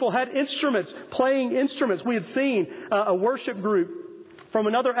congregation, people had instruments, playing instruments. We had seen a worship group from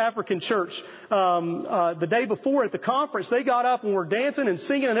another African church the day before at the conference. They got up and were dancing and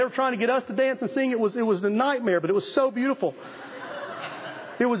singing, and they were trying to get us to dance and sing. It was a nightmare, but it was so beautiful.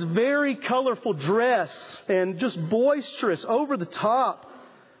 It was very colorful dress and just boisterous, over the top.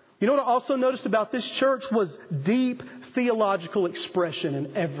 You know what I also noticed about this church was deep theological expression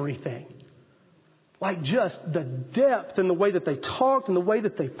in everything. Like just the depth in the way that they talked and the way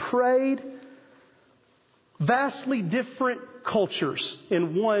that they prayed. vastly different cultures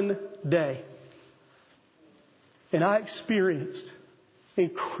in one day. And I experienced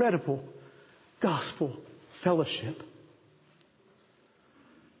incredible gospel fellowship.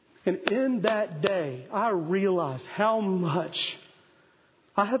 And in that day, I realized how much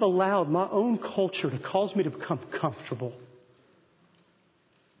I have allowed my own culture to cause me to become comfortable.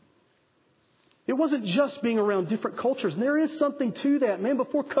 It wasn't just being around different cultures. And there is something to that. Man,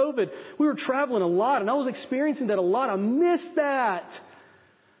 before COVID, we were traveling a lot, and I was experiencing that a lot. I missed that.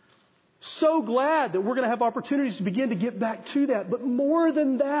 So glad that we're going to have opportunities to begin to get back to that. But more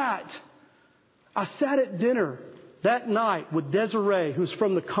than that, I sat at dinner that night with Desiree, who's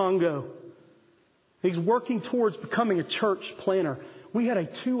from the Congo. He's working towards becoming a church planner. We had a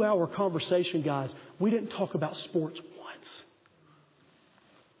 2-hour conversation, guys. We didn't talk about sports once.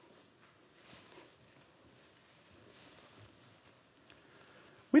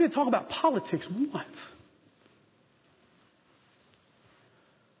 We didn't talk about politics once.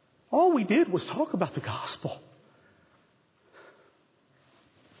 All we did was talk about the gospel.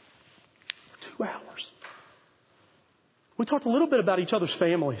 2 hours. We talked a little bit about each other's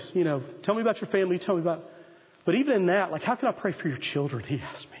families. You know, tell me about your family, tell me about... But even in that, like, how can I pray for your children? He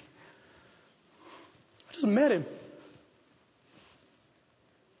asked me. I just met him.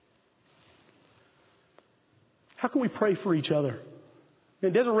 How can we pray for each other?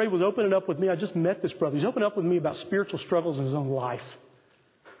 And Desiree was opening up with me. I just met this brother. He's opening up with me about spiritual struggles in his own life.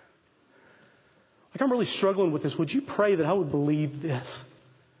 Like, I'm really struggling with this. Would you pray that I would believe this?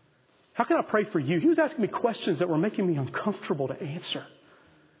 How can I pray for you? He was asking me questions that were making me uncomfortable to answer.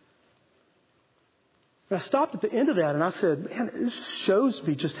 And I stopped at the end of that and I said, man, this shows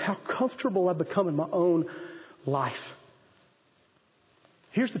me just how comfortable I've become in my own life.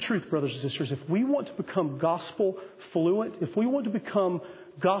 Here's the truth, brothers and sisters. If we want to become gospel fluent, if we want to become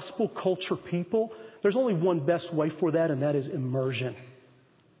gospel culture people, there's only one best way for that, and that is immersion.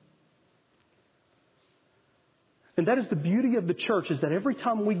 And that is the beauty of the church, is that every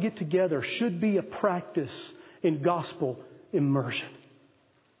time we get together should be a practice in gospel immersion.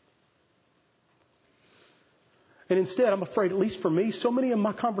 And instead, I'm afraid, at least for me, so many of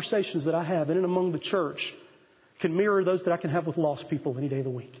my conversations that I have in and among the church can mirror those that I can have with lost people any day of the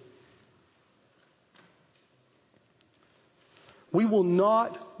week. We will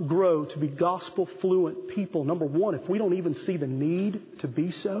not grow to be gospel fluent people, number one, if we don't even see the need to be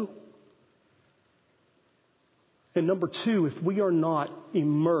so. And number two, if we are not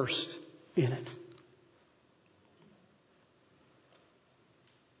immersed in it.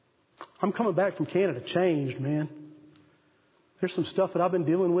 I'm coming back from Canada changed, man. There's some stuff that I've been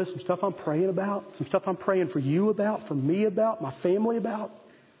dealing with, some stuff I'm praying about, some stuff I'm praying for you about, for me about, my family about.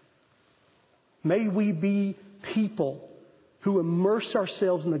 May we be people who immerse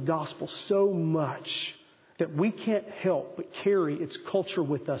ourselves in the gospel so much that we can't help but carry its culture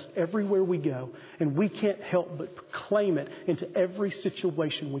with us everywhere we go, and we can't help but proclaim it into every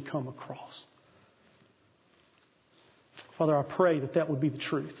situation we come across. Father, I pray that that would be the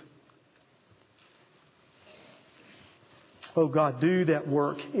truth. Oh God, do that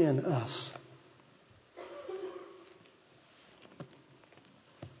work in us.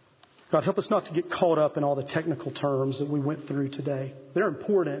 God, help us not to get caught up in all the technical terms that we went through today. They're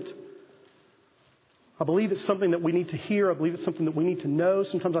important. I believe it's something that we need to hear. I believe it's something that we need to know.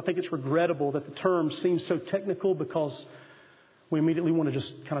 Sometimes I think it's regrettable that the terms seem so technical because we immediately want to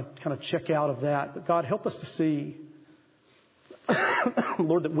just kind of check out of that. But God, help us to see,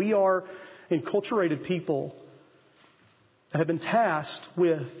 Lord, that we are enculturated people that have been tasked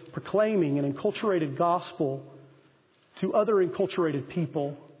with proclaiming an enculturated gospel to other enculturated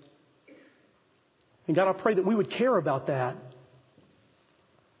people. And God, I pray that we would care about that.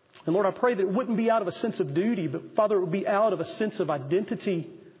 And Lord, I pray that it wouldn't be out of a sense of duty, but Father, it would be out of a sense of identity,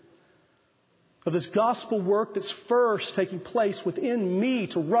 of this gospel work that's first taking place within me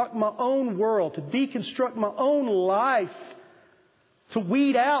to rock my own world, to deconstruct my own life, to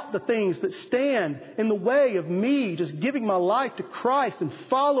weed out the things that stand in the way of me just giving my life to Christ and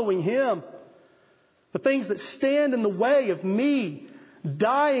following Him. The things that stand in the way of me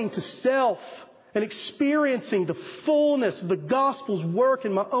dying to self and experiencing the fullness of the gospel's work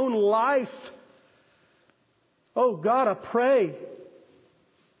in my own life. Oh God, I pray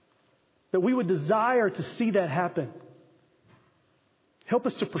that we would desire to see that happen. Help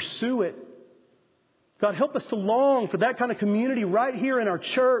us to pursue it. God, help us to long for that kind of community right here in our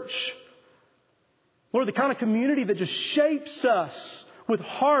church. Lord, the kind of community that just shapes us with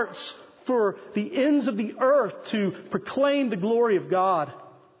hearts for the ends of the earth to proclaim the glory of God.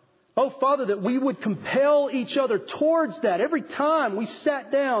 Oh, Father, that we would compel each other towards that every time we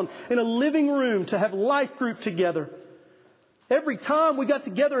sat down in a living room to have life group together. Every time we got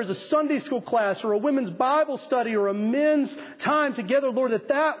together as a Sunday school class or a women's Bible study or a men's time together, Lord,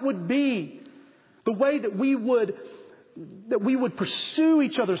 that would be the way that we would pursue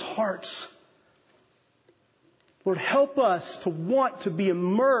each other's hearts. Lord, help us to want to be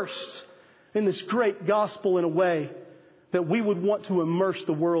immersed in this great gospel in a way that we would want to immerse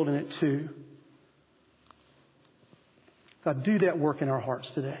the world in it too. God, do that work in our hearts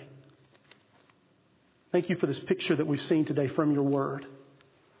today. Thank you for this picture that we've seen today from your word.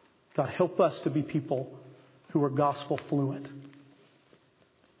 God, help us to be people who are gospel fluent.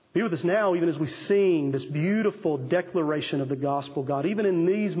 Be with us now, even as we sing this beautiful declaration of the gospel, God. Even in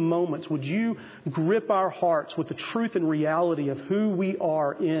these moments, would you grip our hearts with the truth and reality of who we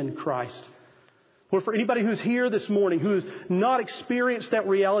are in Christ? Lord, for anybody who's here this morning who has not experienced that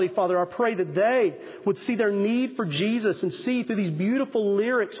reality, Father, I pray that they would see their need for Jesus and see through these beautiful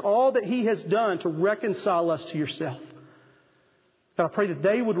lyrics all that He has done to reconcile us to yourself. God, I pray that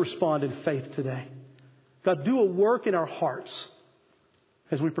they would respond in faith today. God, do a work in our hearts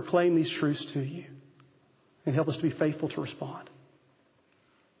as we proclaim these truths to you, and help us to be faithful to respond.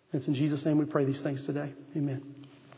 It's in Jesus' name we pray these things today. Amen.